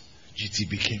banks.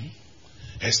 GTB came,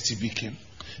 STB came,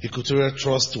 Equatorial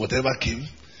Trust, whatever came.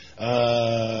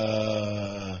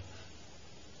 All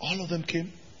of them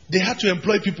came. They had to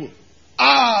employ people.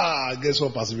 Guess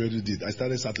what Pastor Redu did? I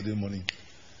started Saturday morning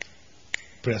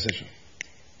prayer session.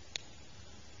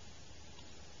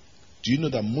 Do you know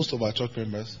that most of our church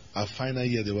members, our final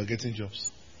year, they were getting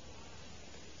jobs?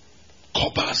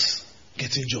 Coppers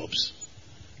getting jobs.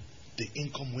 The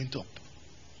income went up.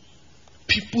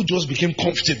 People just became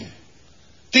comfortable.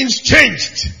 Things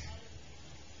changed.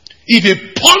 If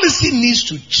a policy needs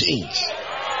to change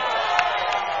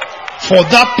for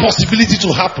that possibility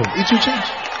to happen, it will change.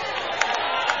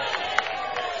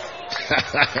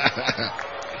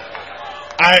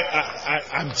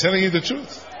 I'm telling you the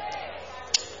truth.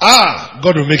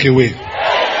 God will make a way.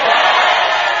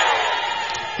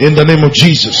 In the name of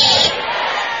Jesus.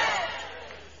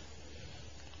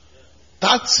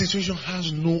 That situation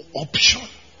has no option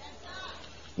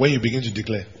when you begin to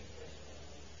declare.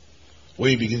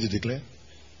 When you begin to declare, it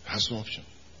has no option.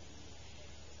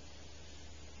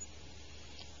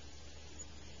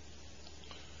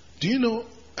 Do you know,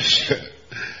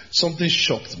 something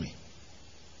shocked me.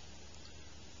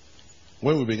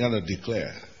 When we began to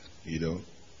declare,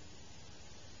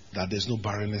 that there's no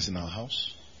barrenness in our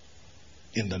house.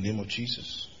 In the name of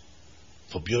Jesus.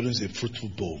 For building is a fruitful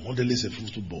bowl. Model is a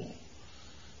fruitful bowl.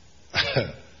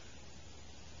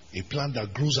 A plant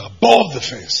that grows above the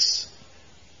fence.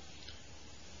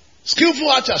 Skillful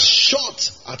archer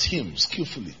shot at him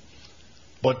skillfully,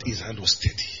 but his hand was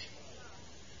steady.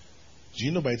 Do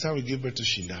you know by the time we gave birth to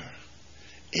Shindara,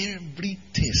 every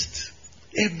test,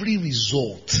 every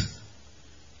result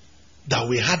that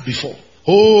we had before,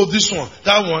 this one,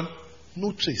 that one,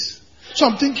 no trace. So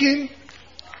I'm thinking,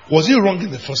 was it wrong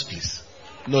in the first place?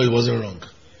 No, it wasn't wrong.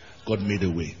 God made a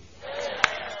way.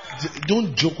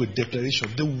 Don't joke with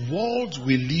declaration. The world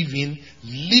we live in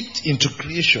leaped into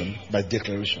creation by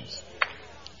declarations.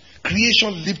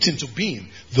 Creation leaped into being.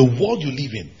 The world you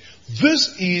live in.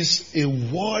 This is a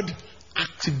word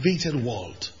activated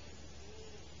world.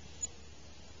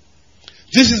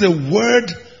 This is a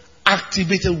word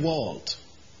activated world.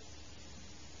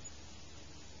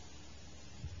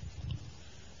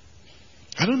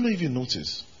 I don't know if you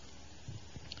notice.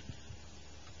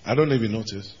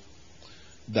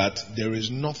 That there is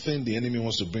nothing the enemy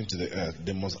wants to bring to the earth.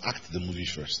 They must act the movie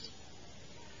first.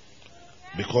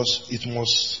 Because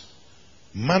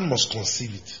man must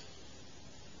conceive it.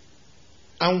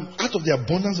 And out of the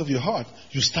abundance of your heart,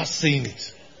 you start saying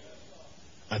it.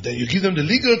 And then you give them the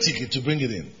legal ticket to bring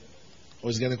it in. Oh,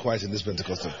 it's getting quiet in this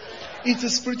Pentecostal. It's a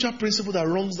spiritual principle that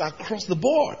runs across the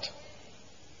board.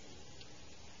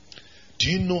 Do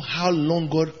you know how long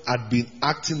God had been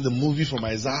acting the movie from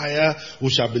Isaiah, who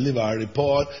shall believe our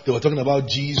report? They were talking about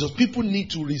Jesus. People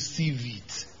need to receive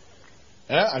it.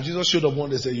 And Jesus showed up one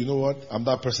day and said, you know what? I'm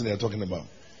that person they're talking about.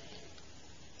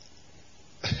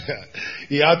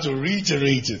 He had to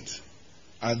reiterate it.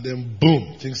 And then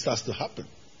boom, things starts to happen.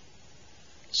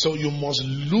 So you must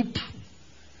loop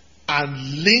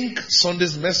and link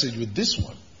Sunday's message with this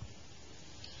one.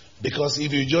 Because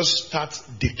if you just start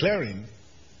declaring,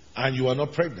 and you are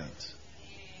not pregnant,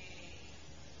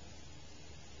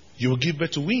 you will give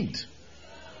birth to wind.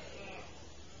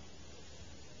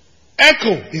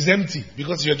 Echo is empty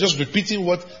because you're just repeating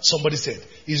what somebody said.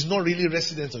 It's not really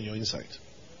resident on your inside.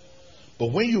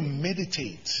 But when you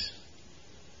meditate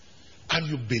and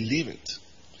you believe it,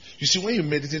 you see, when you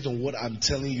meditate on what I'm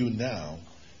telling you now,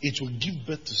 it will give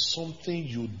birth to something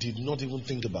you did not even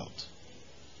think about.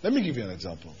 Let me give you an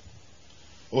example.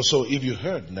 Also, if you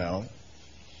heard now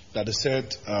that they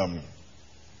said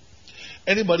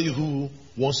anybody who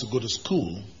wants to go to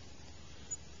school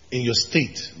in your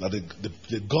state, that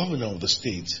the governor of the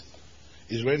state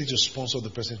is ready to sponsor the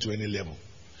person to any level.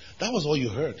 That was all you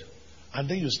heard. And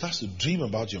then you start to dream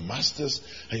about your master's,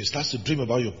 and you start to dream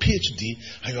about your PhD,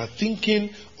 and you are thinking,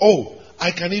 oh,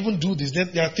 I can even do this. Then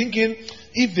you are thinking,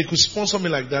 if they could sponsor me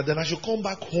like that, then I should come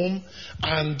back home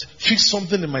and fix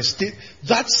something in my state.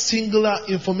 That singular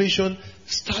information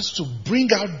starts to bring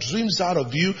out dreams out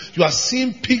of you. You are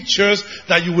seeing pictures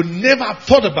that you would never have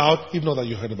thought about, if not that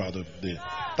you heard about it.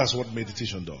 That's what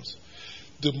meditation does.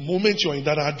 The moment you are in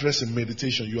that address in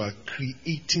meditation, you are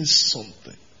creating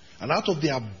something. And out of the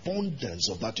abundance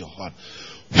of that your heart,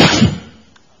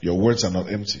 your words are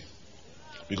not empty.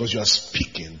 Because you are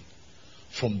speaking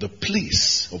from the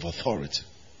place of authority.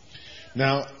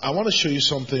 Now, I want to show you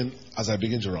something as I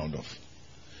begin to round off.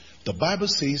 The Bible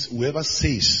says, whoever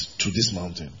says to this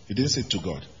mountain, it didn't say to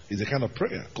God. It's a kind of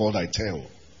prayer called Iteo.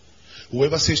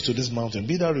 Whoever says to this mountain,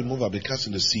 be thou removed and be cast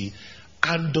in the sea,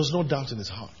 and does not doubt in his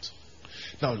heart.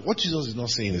 Now, what Jesus is not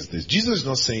saying is this. Jesus is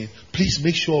not saying, please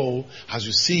make sure, as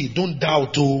you see, don't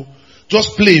doubt,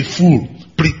 just play a fool,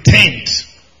 pretend.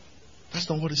 That's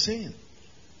not what he's saying.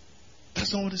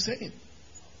 That's not what he's saying.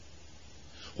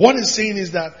 What he's saying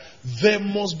is that there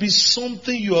must be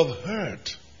something you have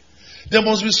heard. There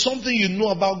must be something you know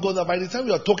about God that by the time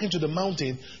you are talking to the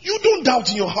mountain, you don't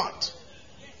doubt in your heart.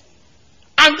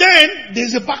 And then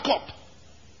there's a backup.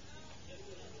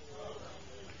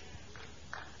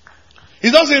 He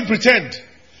doesn't pretend.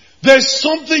 There's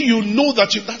something you know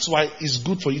that's why it's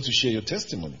good for you to share your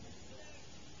testimony.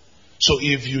 So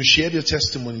if you share your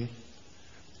testimony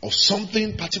of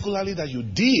something particularly that you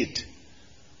did,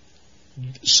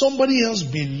 somebody else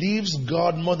believes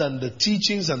God more than the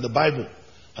teachings and the Bible.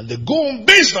 And they go on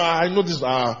based on, I know this,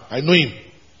 I know him.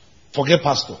 Forget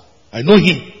pastor. I know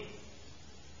him.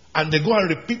 And they go and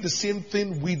repeat the same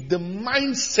thing with the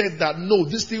mindset that no,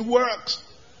 this thing works.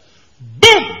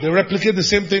 Boom! They replicate the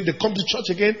same thing. They come to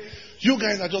church again. You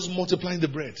guys are just multiplying the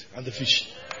bread and the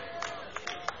fish.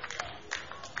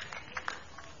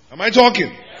 Am I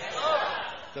talking?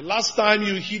 The last time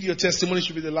you hid your testimony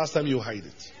should be the last time you hide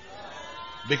it.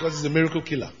 Because it's a miracle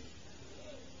killer.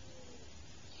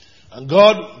 And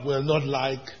God will not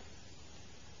like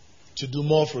to do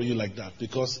more for you like that.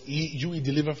 Because you will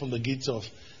deliver from the gates of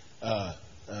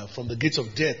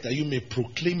death, that you may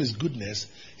proclaim his goodness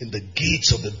in the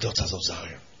gates of the daughters of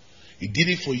Zion. He did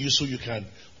it for you so you can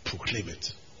proclaim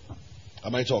it.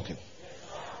 Am I talking?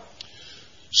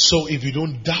 So if you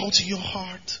don't doubt in your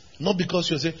heart, not because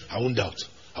you say, I won't doubt.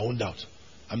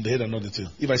 I'm the head and not the tail.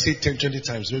 If I say 10, 20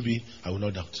 times, maybe I will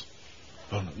not doubt.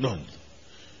 No.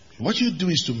 What you do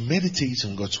is to meditate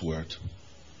on God's word.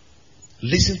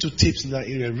 Listen to tapes in that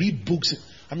area. Read books.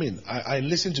 I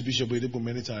listened to Bishop Oyedepo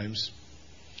many times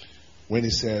when he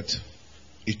said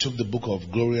he took the book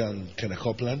of Gloria and Kenneth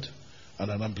Copeland and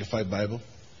an Amplified Bible,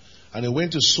 and he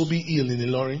went to Sobi Hill in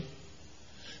Ilorin.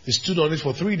 He stood on it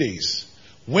for 3 days.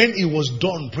 When he was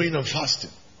done praying and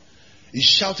fasting, he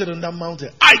shouted on that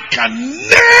mountain, I can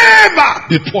never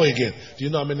be poor again. Do you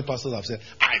know how many pastors have said,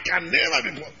 I can never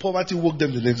be poor? Poverty woke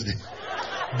them the next day.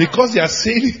 Because they are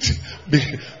saying it,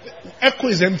 the echo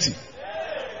is empty.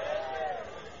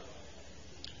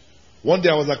 One day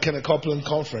I was at Kenneth Copeland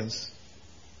conference.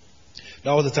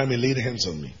 That was the time he laid hands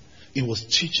on me. He was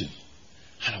teaching.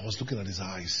 And I was looking at his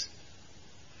eyes.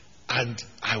 And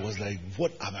I was like,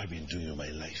 what have I been doing in my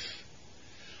life?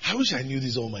 I wish I knew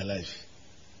this all my life.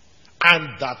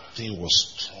 And that thing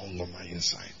was strong on my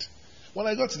inside. When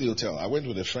I got to the hotel, I went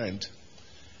with a friend.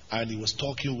 And he was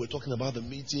talking. We were talking about the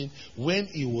meeting. When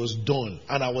he was done,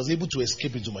 and I was able to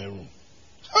escape into my room.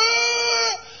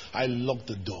 I locked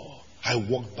the door. I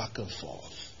walked back and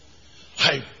forth.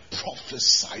 I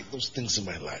prophesied those things in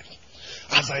my life.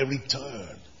 As I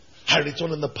returned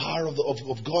in the power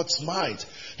of God's might.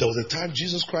 There was a time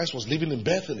Jesus Christ was living in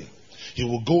Bethany. He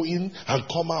would go in and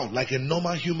come out like a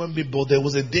normal human being. But there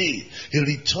was a day he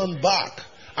returned back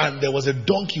and there was a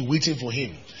donkey waiting for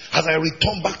him. As I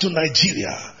returned back to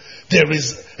Nigeria, there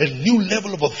is a new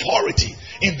level of authority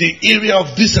in the area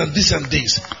of this and this and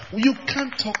this. You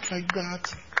can't talk like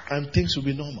that and things will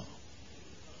be normal.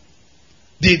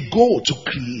 They go to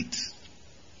create.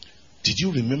 Did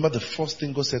you remember the first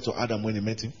thing God said to Adam when he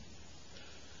met him?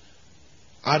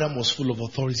 Adam was full of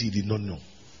authority, he did not know.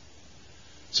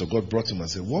 So God brought him and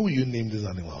said, what will you name these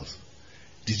animals?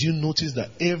 Did you notice that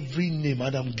every name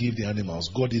Adam gave the animals,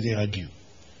 God didn't argue?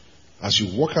 As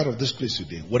you walk out of this place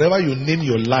today, whatever you name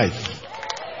your life,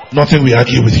 nothing will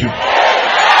argue with you.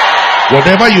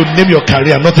 Whatever you name your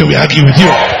career, nothing will argue with you.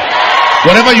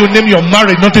 Whatever you name your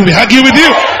marriage, nothing will argue with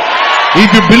you.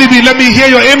 If you believe it, let me hear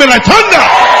your amen like thunder.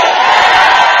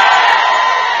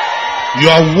 You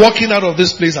are walking out of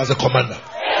this place as a commander.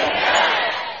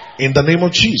 In the name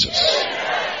of Jesus.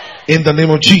 In the name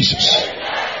of Jesus.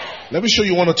 Let me show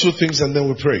you one or two things and then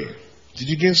we pray. Did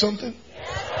you gain something?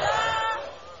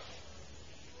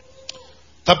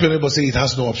 Tap your neighbor, say it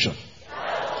has no option.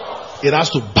 It has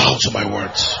to bow to my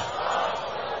words.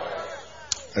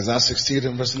 Isaiah 68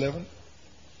 and verse 11.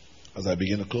 As I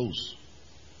begin to close.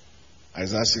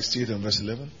 Isaiah 68 and verse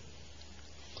 11.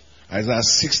 Isaiah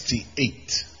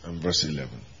 68 and verse 11.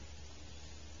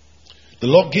 The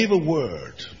Lord gave a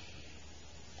word.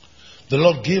 The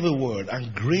Lord gave a word,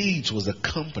 and great was the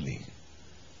company.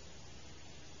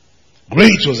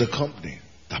 Great was the company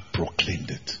that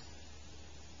proclaimed it.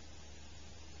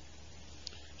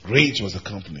 Great was the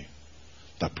company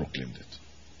that proclaimed it.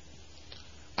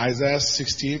 Isaiah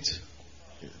 68.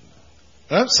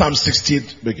 Psalm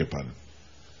 68, beg your pardon.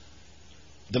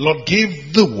 The Lord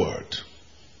gave the word.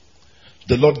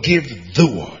 The Lord gave the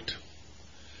word.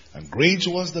 And great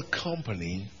was the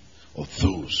company of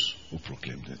those who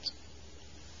proclaimed it.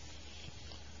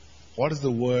 What is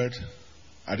the word?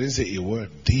 I didn't say a word,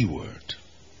 the word.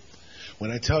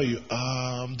 When I tell you,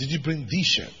 did you bring the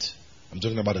shirt? I'm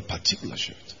talking about a particular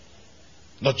shirt.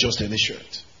 Not just any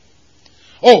shirt.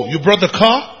 Oh, you brought the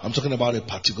car? I'm talking about a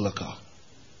particular car.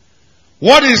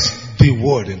 What is the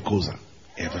word in Kosa?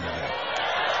 Heaven and earth.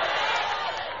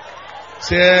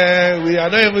 Say, we are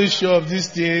not even sure of these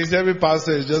things. Every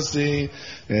pastor is just saying,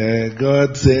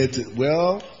 God said,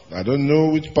 well, I don't know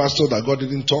which pastor that God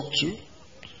didn't talk to.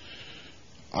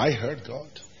 I heard God.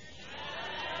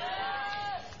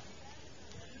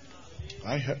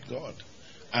 I heard God.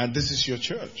 And this is your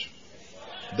church.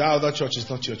 That other church is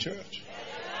not your church.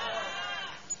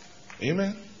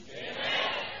 Amen.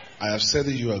 I have said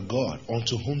that you are God,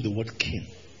 unto whom the word came.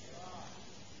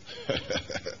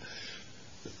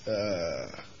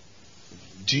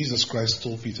 Jesus Christ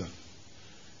told Peter,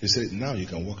 he said, now you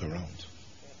can walk around.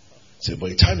 He said,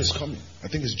 but a time is coming. I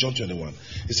think it's John 21.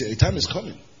 He said, a time is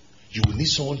coming. You will need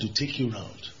someone to take you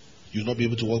around. You will not be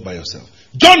able to walk by yourself.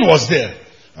 John was there.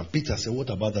 And Peter said, what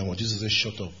about that one? Jesus said,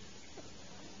 shut up.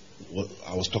 What,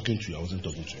 I was talking to you. I wasn't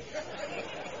talking to you.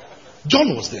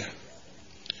 John was there.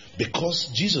 Because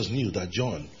Jesus knew that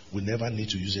John would never need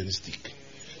to use any stick.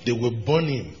 They will burn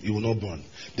him, he will not burn.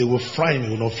 They will fry him, he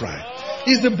will not fry.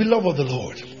 He's the beloved of the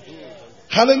Lord.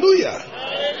 Hallelujah.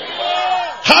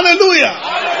 Hallelujah.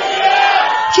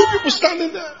 Hallelujah. 2 people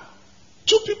standing there.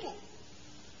 2 people.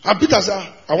 And Peter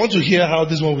said, I want to hear how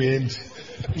this one will end.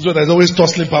 So there's always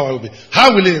tussling power.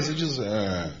 How will it end? Jesus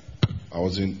said, I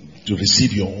was in to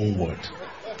receive your own word.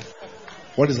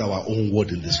 What is our own word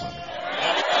in this family?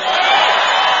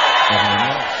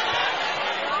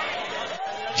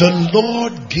 The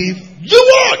Lord gave the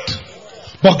word.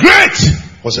 But great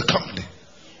was a company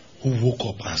who woke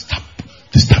up and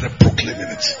started proclaiming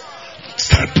it.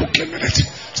 Started proclaiming it.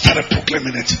 Started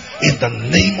proclaiming it. In the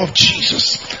name of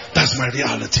Jesus. That's my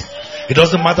reality. It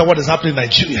doesn't matter what is happening in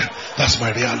Nigeria. That's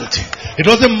my reality. It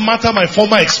doesn't matter my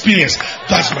former experience.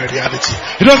 That's my reality.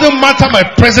 It doesn't matter my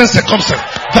present circumstance.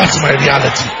 That's my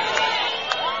reality.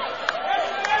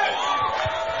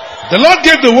 The Lord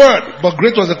gave the word, but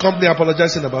great was the company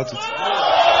apologizing about it.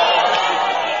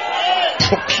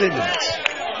 Proclaiming it.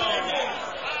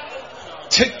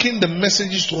 Taking the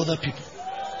messages to other people.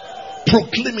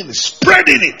 Proclaiming it.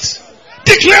 Spreading it.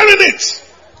 Declaring it.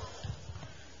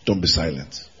 Don't be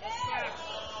silent.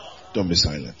 Don't be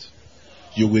silent.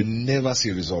 You will never see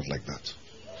a result like that.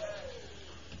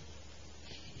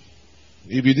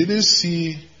 If you didn't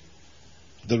see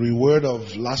the reward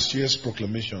of last year's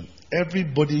proclamation,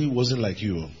 everybody wasn't like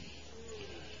you.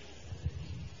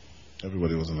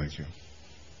 Everybody wasn't like you.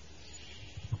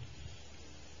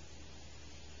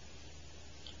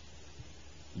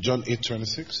 John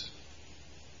 8:26.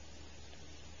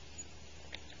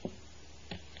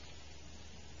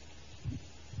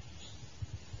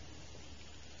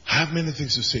 I have many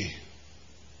things to say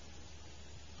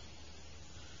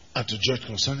and to judge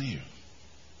concerning you.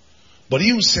 But he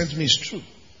who sent me is true.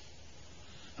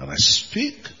 And I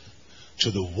speak to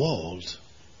the world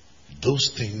those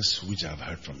things which I have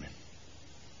heard from him.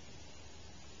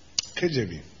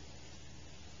 KJV.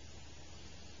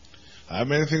 I have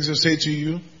many things to say to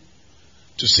you,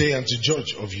 to say and to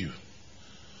judge of you.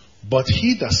 But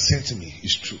he that sent me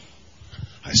is true.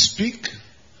 I speak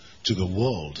to the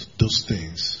world those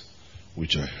things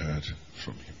which I heard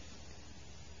from him.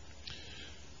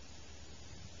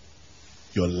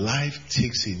 Your life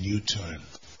takes a new turn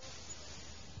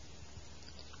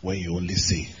when you only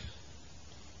say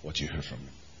what you heard from him.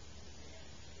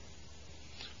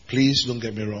 Please don't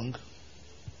get me wrong.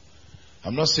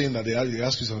 I'm not saying that they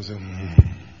ask you something,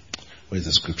 where's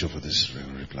the scripture for this?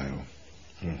 Reply,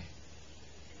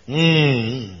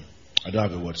 I don't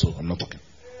have a word, so I'm not talking.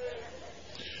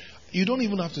 You don't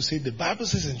even have to say, the Bible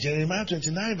says in Jeremiah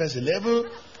 29 verse 11,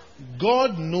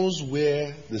 God knows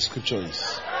where the scripture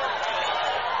is.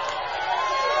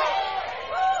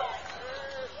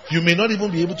 You may not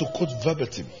even be able to quote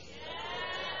verbatim.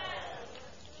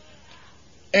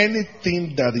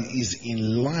 Anything that is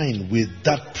in line with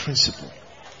that principle,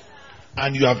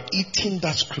 and you have eaten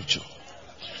that scripture.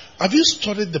 Have you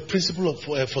studied the principle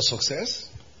for success?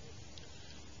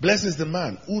 Blessed is the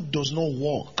man who does not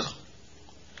walk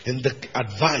in the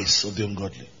advice of the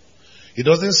ungodly. He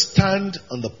doesn't stand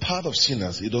on the path of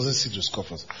sinners. He doesn't sit with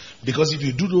scoffers. Because if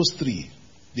you do those three,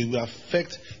 they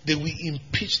will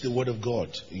impeach the word of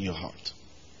God in your heart.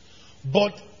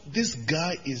 But this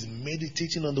guy is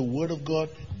meditating on the word of God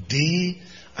day,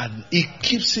 and he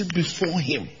keeps it before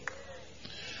him.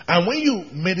 And when you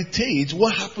meditate,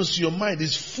 what happens to your mind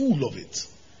is full of it.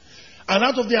 And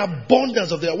out of the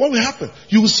abundance of what will happen?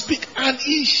 You will speak, and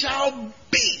it shall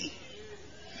be.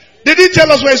 They didn't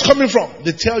tell us where it's coming from.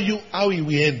 They tell you how it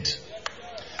will end.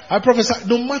 I prophesy,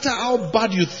 no matter how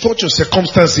bad you thought your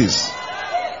circumstances,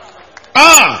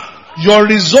 your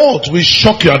result will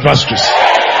shock your adversaries.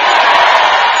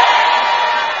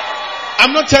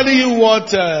 I'm not telling you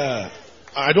what,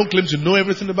 I don't claim to know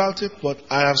everything about it, but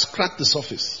I have cracked the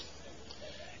surface.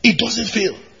 It doesn't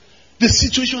fail. The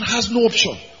situation has no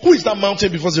option. Who is that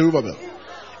mountain before Zerubbabel?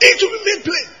 It will be made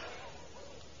plain.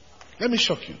 Let me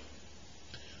shock you.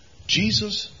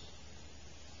 Jesus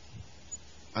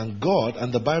and God,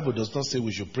 and the Bible does not say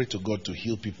we should pray to God to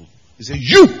heal people. It says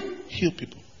you heal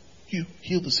people. You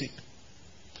heal the sick.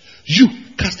 You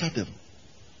cast out devil.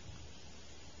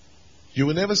 You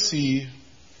will never see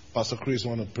Pastor Chris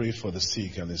want to pray for the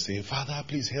sick and they say, Father,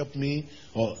 please help me.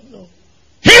 Or no.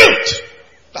 Healed!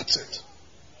 That's it.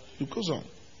 It goes on.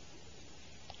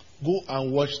 Go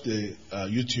and watch the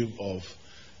YouTube of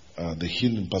the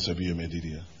healing Pastor B.M. did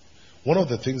here. One of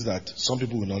the things that some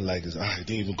people will not like is, he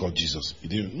didn't even call Jesus. He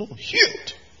didn't. No,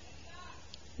 healed.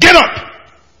 Get up!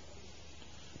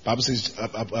 Bible says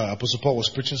Apostle Paul was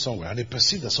preaching somewhere and he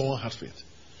perceived that someone had faith.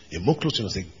 He moved close to him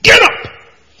and said, get up!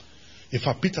 In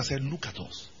fact, Peter said, look at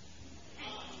us.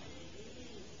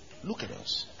 Look at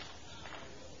us.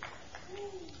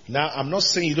 Now, I'm not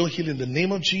saying you don't heal in the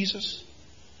name of Jesus,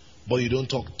 but you don't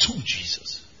talk to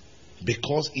Jesus,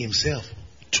 because he himself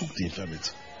took the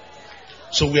infirmity.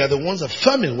 So we are the ones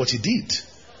affirming what he did.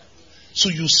 So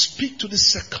you speak to the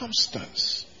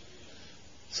circumstance.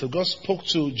 So God spoke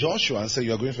to Joshua and said,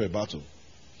 you are going for a battle.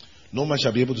 No man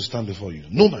shall be able to stand before you.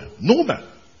 No man. No man.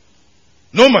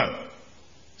 No man.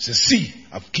 He says, see,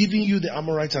 I've given you the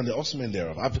Amorites and the horsemen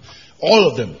thereof. All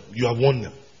of them, you have won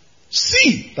them.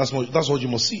 See, that's what you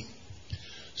must see.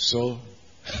 So,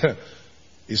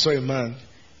 he saw a man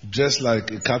dressed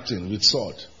like a captain with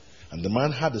sword. And the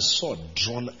man had a sword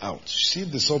drawn out. See,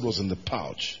 if the sword was in the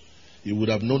pouch, he would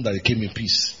have known that it came in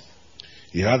peace.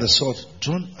 He had the sword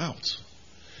drawn out.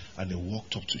 And they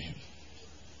walked up to him.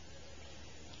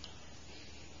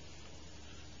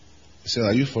 He said,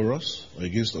 are you for us or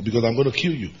against us? Because I'm going to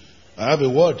kill you. I have a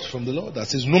word from the Lord that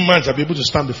says, no man shall be able to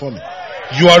stand before me.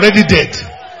 You are already dead.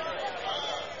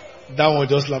 That one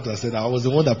just laughed and said, I was the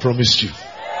one that promised you.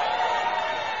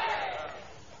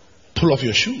 Pull off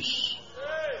your shoes.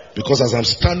 Because as I'm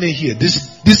standing here,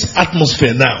 this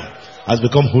atmosphere now has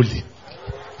become holy.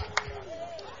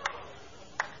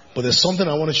 But there's something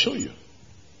I want to show you.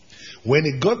 When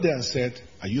he got there and said,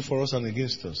 are you for us and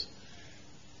against us?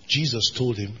 Jesus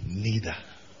told him, neither.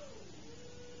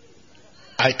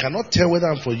 I cannot tell whether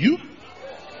I'm for you.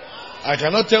 I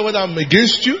cannot tell whether I'm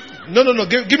against you. No.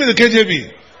 Give me the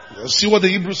KJV. See what the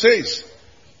Hebrew says.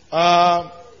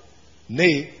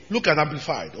 Nay, look at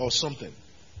Amplified or something.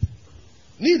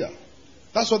 Neither.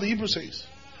 That's what the Hebrew says.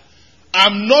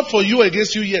 I'm not for you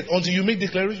against you yet until you make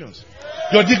declarations.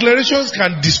 Your declarations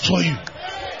can destroy you.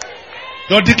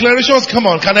 Your declarations, come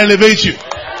on, can elevate you.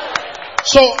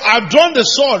 So I've drawn the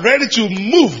sword ready to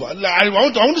move. I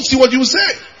want to see what you will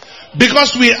say.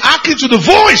 Because we hearken to the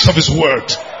voice of his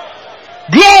word.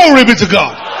 Glory be to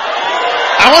God.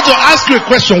 I want to ask you a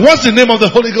question. What's the name of the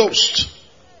Holy Ghost?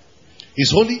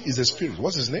 He's holy, he's the Spirit.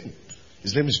 What's his name?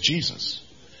 His name is Jesus.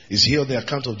 is here on the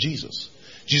account of Jesus.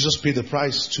 Jesus paid the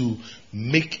price to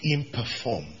make him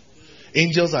perform.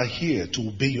 Angels are here to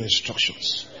obey your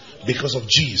instructions because of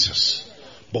Jesus.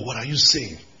 But what are you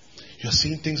saying? You're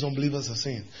saying things unbelievers are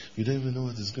saying. You don't even know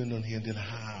what is going on here.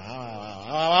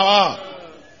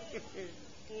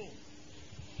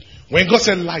 When God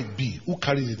said light be, who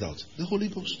carried it out? The Holy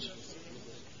Ghost.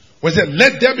 When he said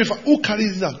let there be fire, who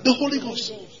carried it out? The Holy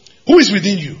Ghost. Who is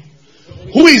within you?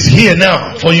 Who is here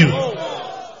now for you?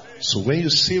 So when you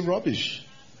say rubbish,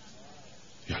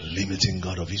 you are limiting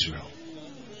God of Israel.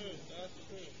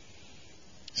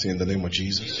 Say in the name of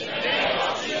Jesus.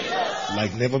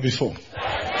 Like never before.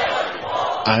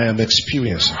 I am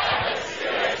experiencing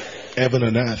heaven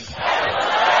and earth.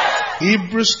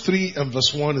 Hebrews 3 and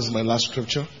verse 1 is my last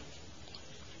scripture.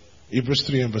 Hebrews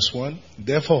 3 and verse 1.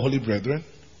 Therefore, holy brethren,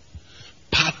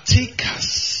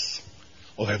 partakers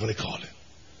of heavenly calling,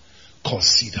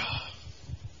 consider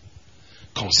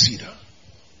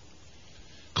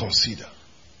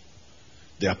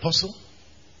the apostle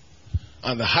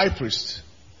and the high priest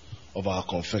of our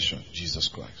confession, Jesus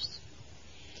Christ.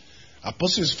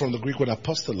 Apostle is from the Greek word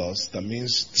apostolos, that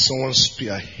means someone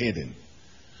spearheading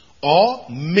or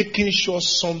making sure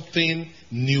something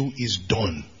new is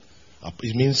done.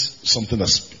 It means something that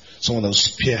someone that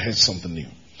spearheads something new.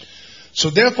 So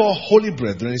therefore, holy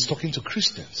brethren is talking to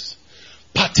Christians,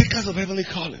 partakers of heavenly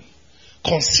calling.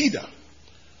 Consider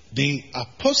the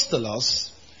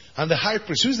apostolos and the high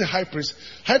priest. Who is the high priest?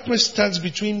 High priest stands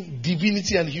between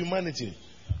divinity and humanity,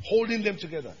 holding them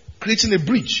together, creating a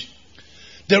bridge.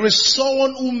 There is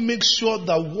someone who makes sure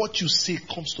that what you say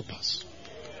comes to pass.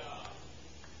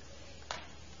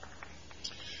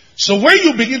 So when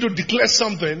you begin to declare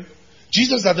something,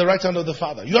 Jesus is at the right hand of the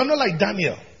Father. You are not like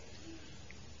Daniel.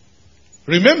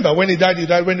 Remember, when he died, you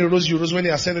died. When he rose, you rose. When he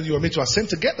ascended, you were made to ascend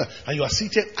together. And you are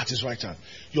seated at his right hand.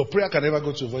 Your prayer can never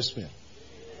go to a voicemail.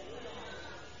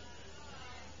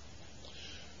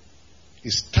 He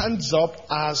stands up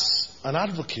as an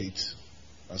advocate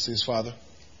and says, Father,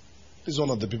 this is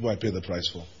one of the people I pay the price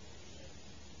for.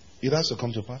 It has to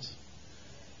come to pass.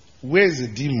 Where is the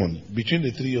demon between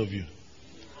the three of you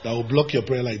that will block your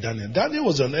prayer like Daniel? Daniel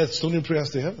was on earth stoning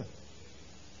prayers to heaven.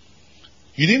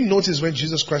 You didn't notice when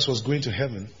Jesus Christ was going to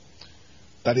heaven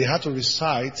that he had to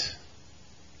recite,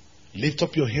 lift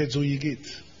up your heads, O ye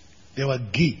gates. There were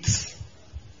gates.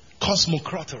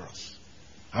 Cosmocratorus.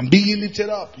 And be ye lifted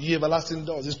up, ye everlasting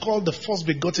doors. It's called the first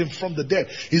begotten from the dead.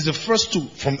 He's the first to,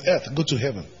 from earth, go to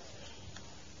heaven.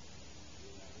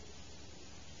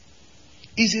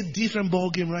 It's a different ball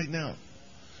game right now.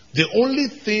 The only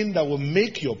thing that will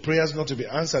make your prayers not to be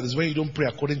answered is when you don't pray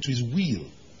according to his will.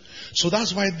 So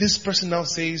that's why this person now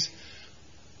says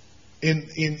in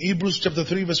Hebrews chapter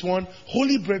 3 verse 1,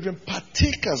 holy brethren,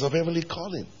 partakers of heavenly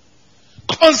calling,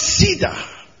 consider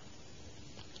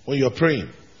when you're praying,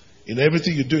 in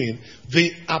everything you're doing,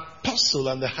 the apostle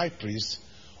and the high priest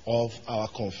of our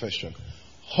confession.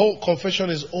 Confession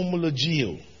is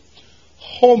homologio.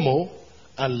 Homo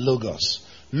and logos.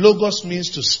 Logos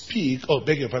means to speak. Oh,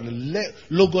 beg your pardon.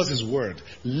 Logos is word.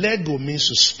 Lego means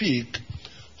to speak.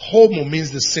 Homo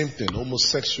means the same thing.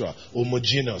 Homosexual,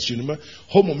 homogeneous. You remember?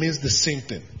 Homo means the same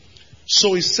thing.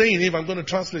 So he's saying, if I'm going to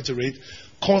transliterate,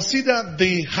 consider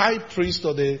the high priest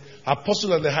or the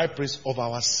apostle and the high priest of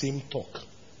our same talk.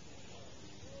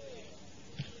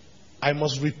 I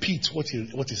must repeat what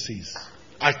he says.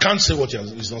 I can't say what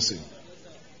he's not saying.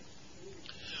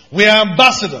 We are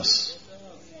ambassadors.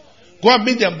 Go and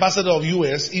meet the ambassador of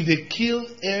US. If they kill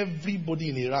everybody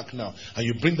in Iraq now, and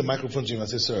you bring the microphone to him and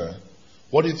say, sir,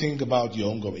 what do you think about your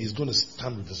own government? He's going to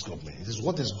stand with this government. This is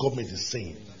what this government is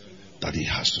saying that he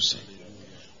has to say.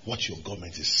 What your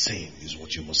government is saying is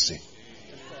what you must say.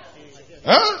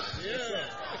 Huh?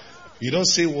 You don't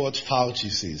say what Fauci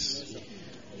says.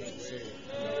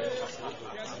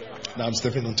 Now I'm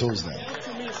stepping on toes now.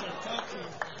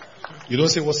 You don't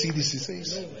say what CDC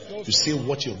says. You say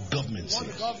what your government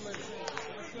says.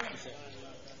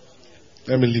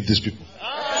 Let me leave these people.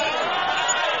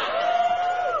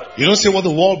 You don't say what the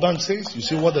World Bank says. You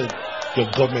say what your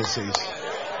government says.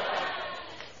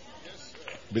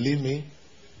 Believe me,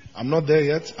 I'm not there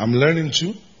yet. I'm learning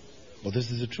too. But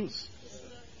this is the truth.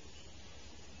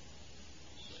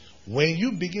 When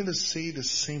you begin to say the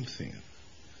same thing,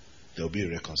 there will be a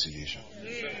reconciliation.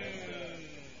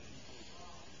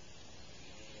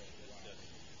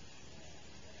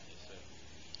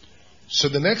 So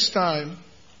the next time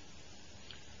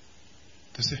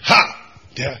they say, ha!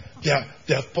 They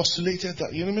have postulated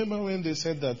that. You remember when they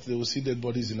said that they will see dead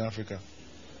bodies in Africa?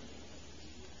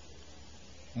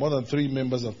 More than 3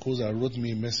 members of COSA wrote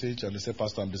me a message and they said,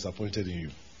 Pastor, I'm disappointed in you.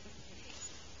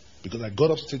 Because I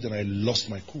got upstage and I lost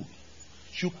my cool.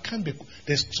 You can't be.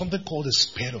 There's something called the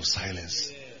spirit of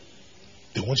silence.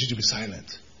 They want you to be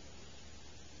silent.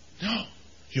 No.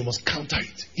 You must counter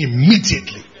it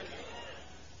immediately.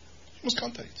 You must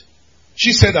counter it.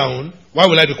 She said her own. Why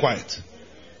will I be quiet?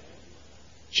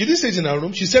 She didn't say it in her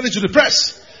room. She said it to the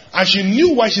press. And she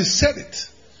knew why she said it.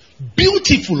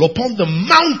 Beautiful upon the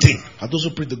mountain are those who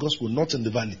preach the gospel, not in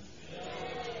the valley.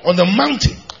 On the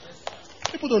mountain.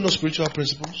 People don't know spiritual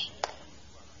principles.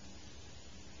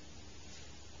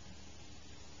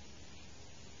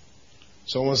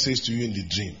 Someone says to you in the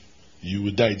dream, you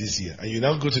will die this year. And you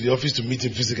now go to the office to meet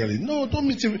him physically. No, don't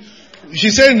meet him.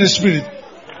 She said in the spirit,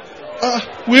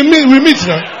 we meet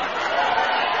now.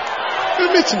 We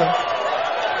meet now.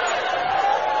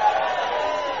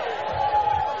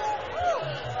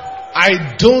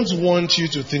 I don't want you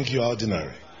to think you're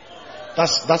ordinary.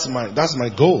 That's my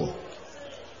goal.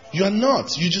 You are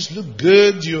not. You just look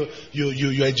good.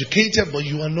 You're educated, but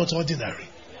you are not ordinary.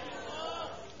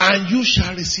 And you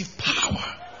shall receive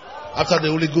power after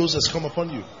the Holy Ghost has come upon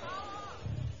you.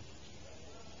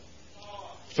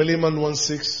 Philemon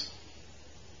 1:6.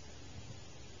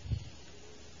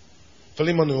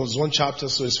 Philemon was one chapter,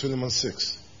 so it's Philemon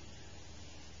 6.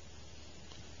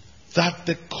 That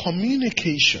the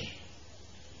communication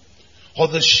or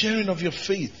the sharing of your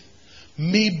faith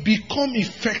may become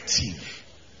effective.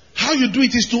 How you do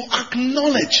it is to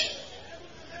acknowledge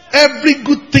every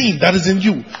good thing that is in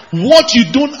you. What you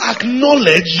don't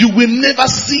acknowledge, you will never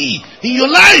see in your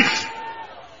life.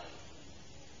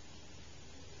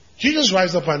 You just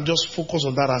rise up and just focus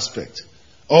on that aspect.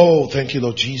 Oh, thank you,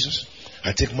 Lord Jesus.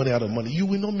 I take money out of money. You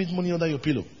will not meet money under your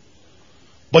pillow.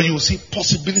 But you will see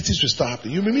possibilities will start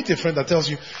happening. You may meet a friend that tells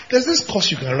you, there's this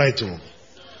course you can write to.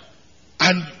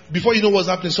 And before you know what's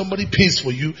happening, somebody pays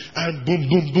for you and boom,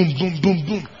 boom, boom, boom, boom,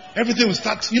 boom. Everything will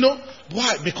start,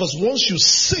 Why? Because once you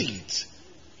say it,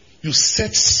 you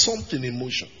set something in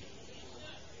motion.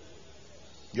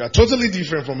 You are totally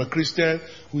different from a Christian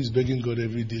who is begging God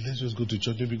every day. Let's just go to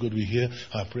church. Maybe God will hear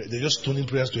our prayer. They're just turning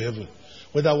prayers to heaven.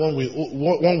 Whether one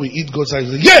will eat God's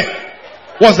eyes. Yeah!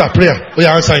 What's that prayer? Oh,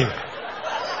 yeah, answer him.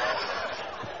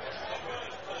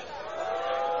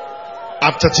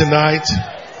 After tonight,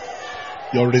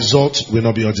 your result will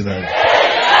not be ordinary.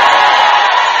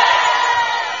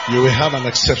 You will have an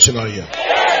exceptional year.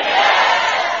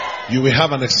 You will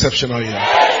have an exceptional year.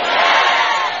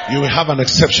 You will have an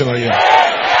exceptional year.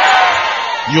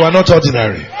 You are not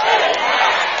ordinary.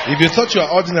 If you thought you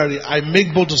are ordinary, I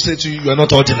make bold to say to you, you are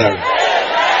not ordinary.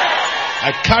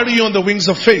 I carry you on the wings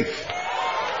of faith.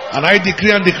 And I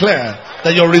decree and declare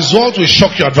that your result will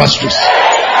shock your adversaries.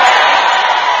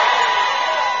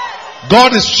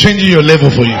 God is changing your level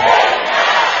for you.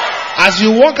 As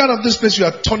you walk out of this place, you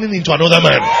are turning into another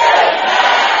man.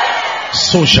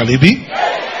 So shall it be.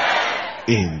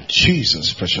 In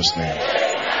Jesus' precious name.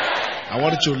 I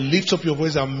want you to lift up your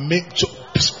voice and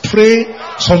pray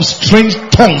some strange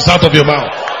tongues out of your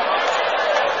mouth.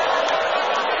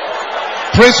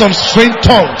 Pray some strange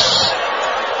tongues.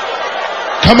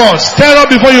 Come on, stand up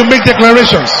before you make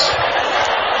declarations.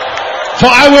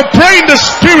 For I will pray in the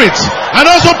spirit and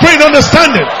also pray in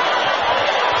understanding.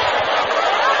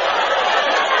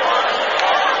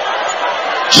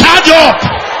 Charge up.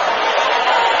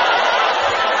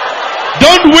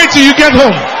 Don't wait till you get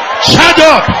home. Charge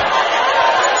up.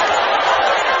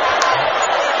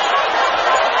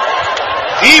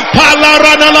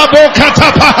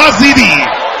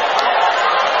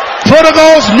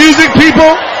 Protocols, music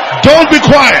people, don't be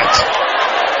quiet.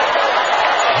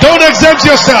 Don't exempt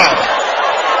yourself.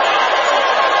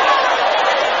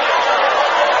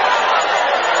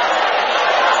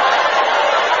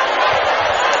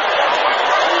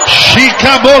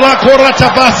 Shikabola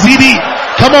koratabazidi.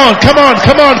 Come on, come on,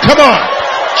 come on, come on.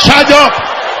 Charge up.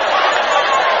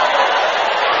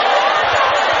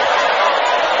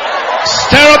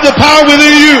 Stir up the power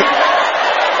within you.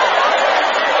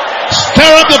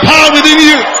 Stir up the power within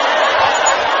you.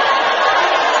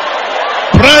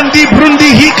 Brandi brundi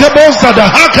hikabosa da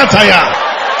hakataya.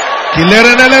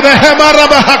 Kilerenelebe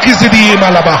hemaraba hakizidi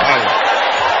malabahai.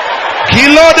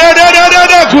 Kilo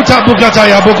de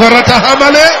kutabukataya bukarata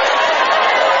hamale.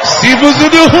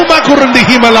 Sivuzudu huma kurundi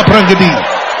himala prangadi.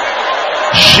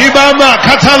 Shibama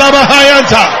katalaba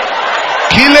hayanta.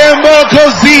 Kilembo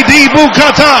kozidi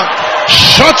bukata.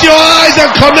 Shut your eyes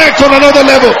and connect on another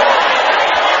level.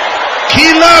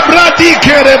 Kila bradi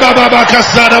kere baba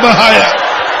kasada bahaya.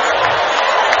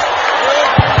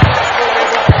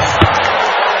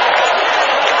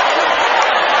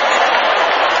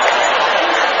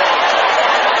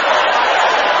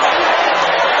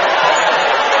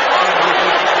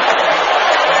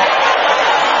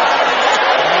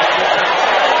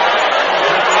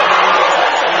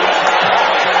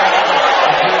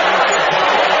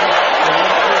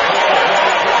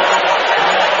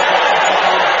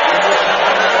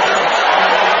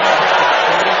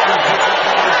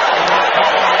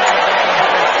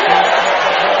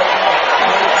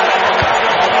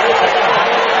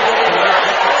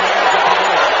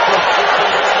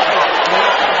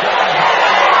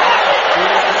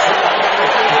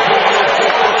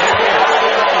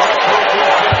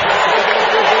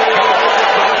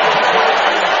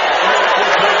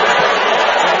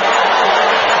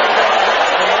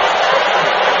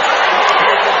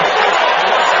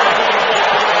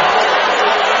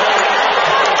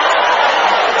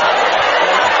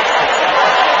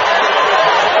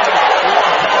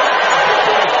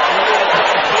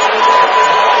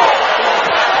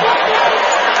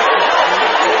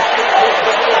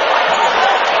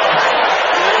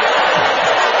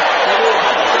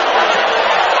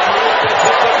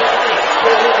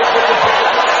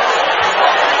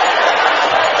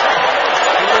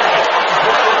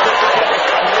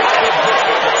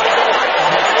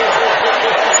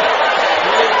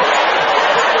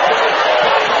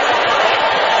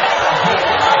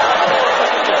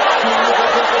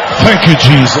 Thank you,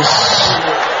 Jesus.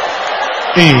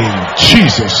 In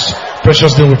Jesus'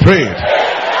 precious name we prayed.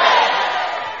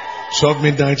 12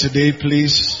 midnight today,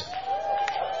 please.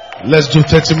 Let's do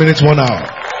 30 minutes, 1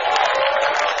 hour.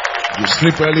 You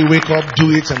sleep early, wake up,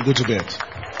 do it, and go to bed.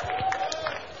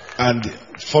 And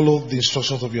follow the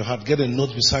instructions of your heart. Get a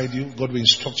note beside you. God will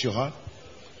instruct your heart.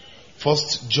 1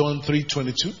 John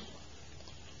 3:22.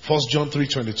 1 John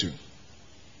 3:22.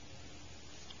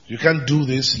 You can't do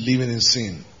this living in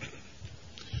sin.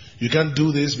 You can't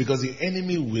do this because the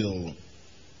enemy will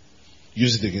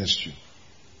use it against you.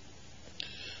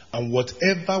 And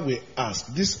whatever we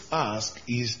ask, this ask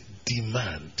is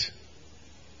demand.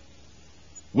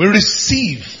 We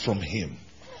receive from him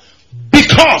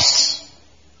because,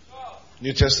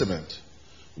 New Testament,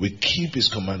 we keep his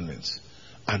commandments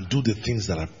and do the things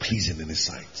that are pleasing in his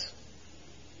sight.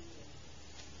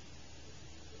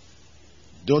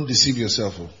 Don't deceive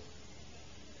yourself.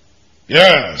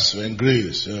 Yes, we're in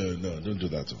grace. No, don't do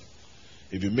that.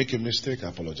 If you make a mistake,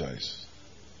 apologize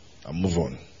and move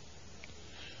on.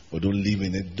 But don't live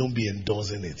in it. Don't be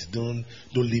endorsing it. Don't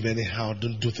live anyhow.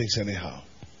 Don't do things anyhow.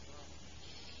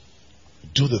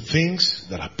 Do the things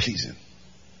that are pleasing.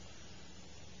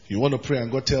 You want to pray and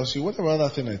God tells you, whatever other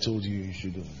thing I told you, you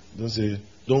should do. Don't say,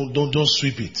 don't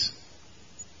sweep it.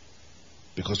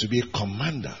 Because to be a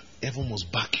commander, heaven must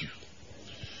back you.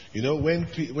 You know,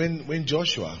 when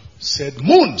Joshua said,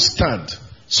 moon stand,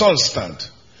 sun stand,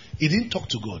 he didn't talk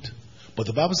to God. But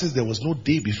the Bible says there was no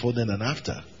day before then and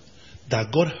after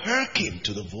that God hearkened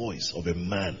to the voice of a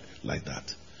man like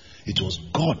that. It was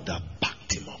God that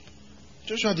backed him up.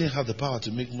 Joshua didn't have the power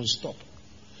to make moon stop.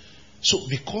 So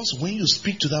because when you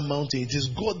speak to that mountain, it is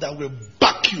God that will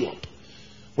back you up.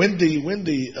 When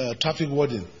the traffic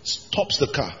warden stops the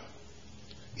car,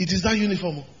 it is that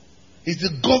uniform. It's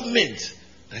the government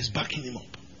that is backing him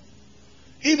up.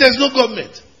 If there's no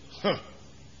government,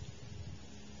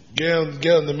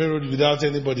 get on the main road without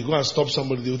anybody, go and stop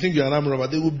somebody, they will think you're an armed robber,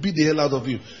 they will beat the hell out of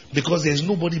you because there's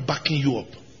nobody backing you up.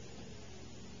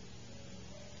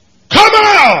 Come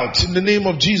out in the name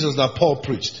of Jesus that Paul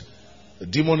preached. The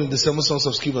demon in the 7 sons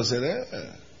of Sceva said,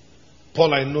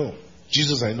 Paul I know,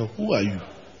 Jesus I know. Who are you?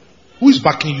 Who is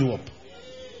backing you up?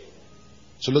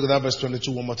 So look at that verse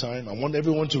 22 one more time. I want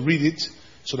everyone to read it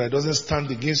so that it doesn't stand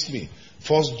against me.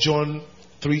 1 John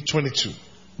 3:22.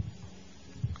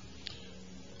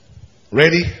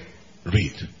 Ready?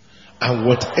 Read. And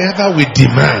whatever we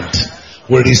demand,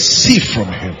 we receive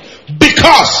from him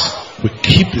because we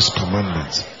keep his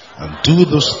commandments and do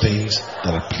those things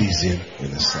that are pleasing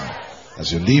in his sight.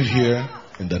 As you leave here,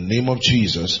 in the name of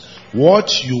Jesus,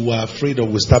 what you were afraid of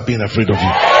will start being afraid of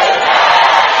you.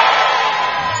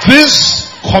 This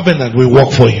covenant will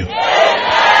work for you.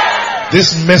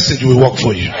 This message will work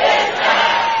for you.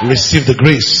 Receive the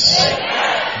grace.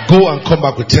 Go and come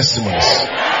back with testimonies.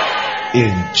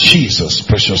 In Jesus'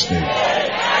 precious name.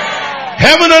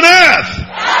 Heaven and earth.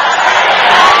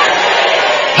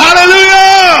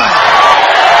 Hallelujah.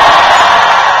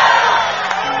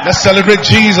 Let's celebrate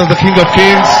Jesus, the King of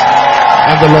Kings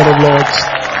and the Lord of Lords.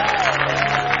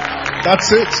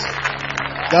 That's it.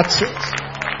 That's it.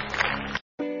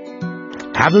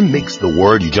 Haven't mixed the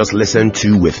word you just listened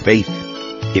to with faith?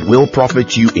 It will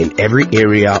profit you in every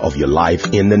area of your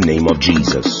life in the name of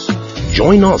Jesus.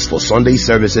 Join us for Sunday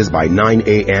services by 9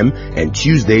 a.m. and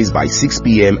Tuesdays by 6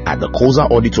 p.m. at the Koza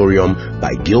Auditorium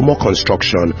by Gilmore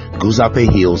Construction,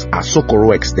 Guzape Hills,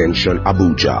 Asokoro Extension,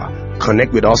 Abuja.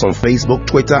 Connect with us on Facebook,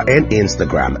 Twitter, and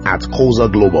Instagram at Koza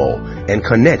Global. And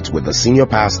connect with the senior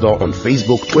pastor on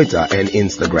Facebook, Twitter, and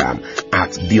Instagram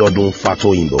at Biodun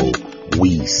Fatoimbo.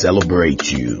 We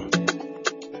celebrate you.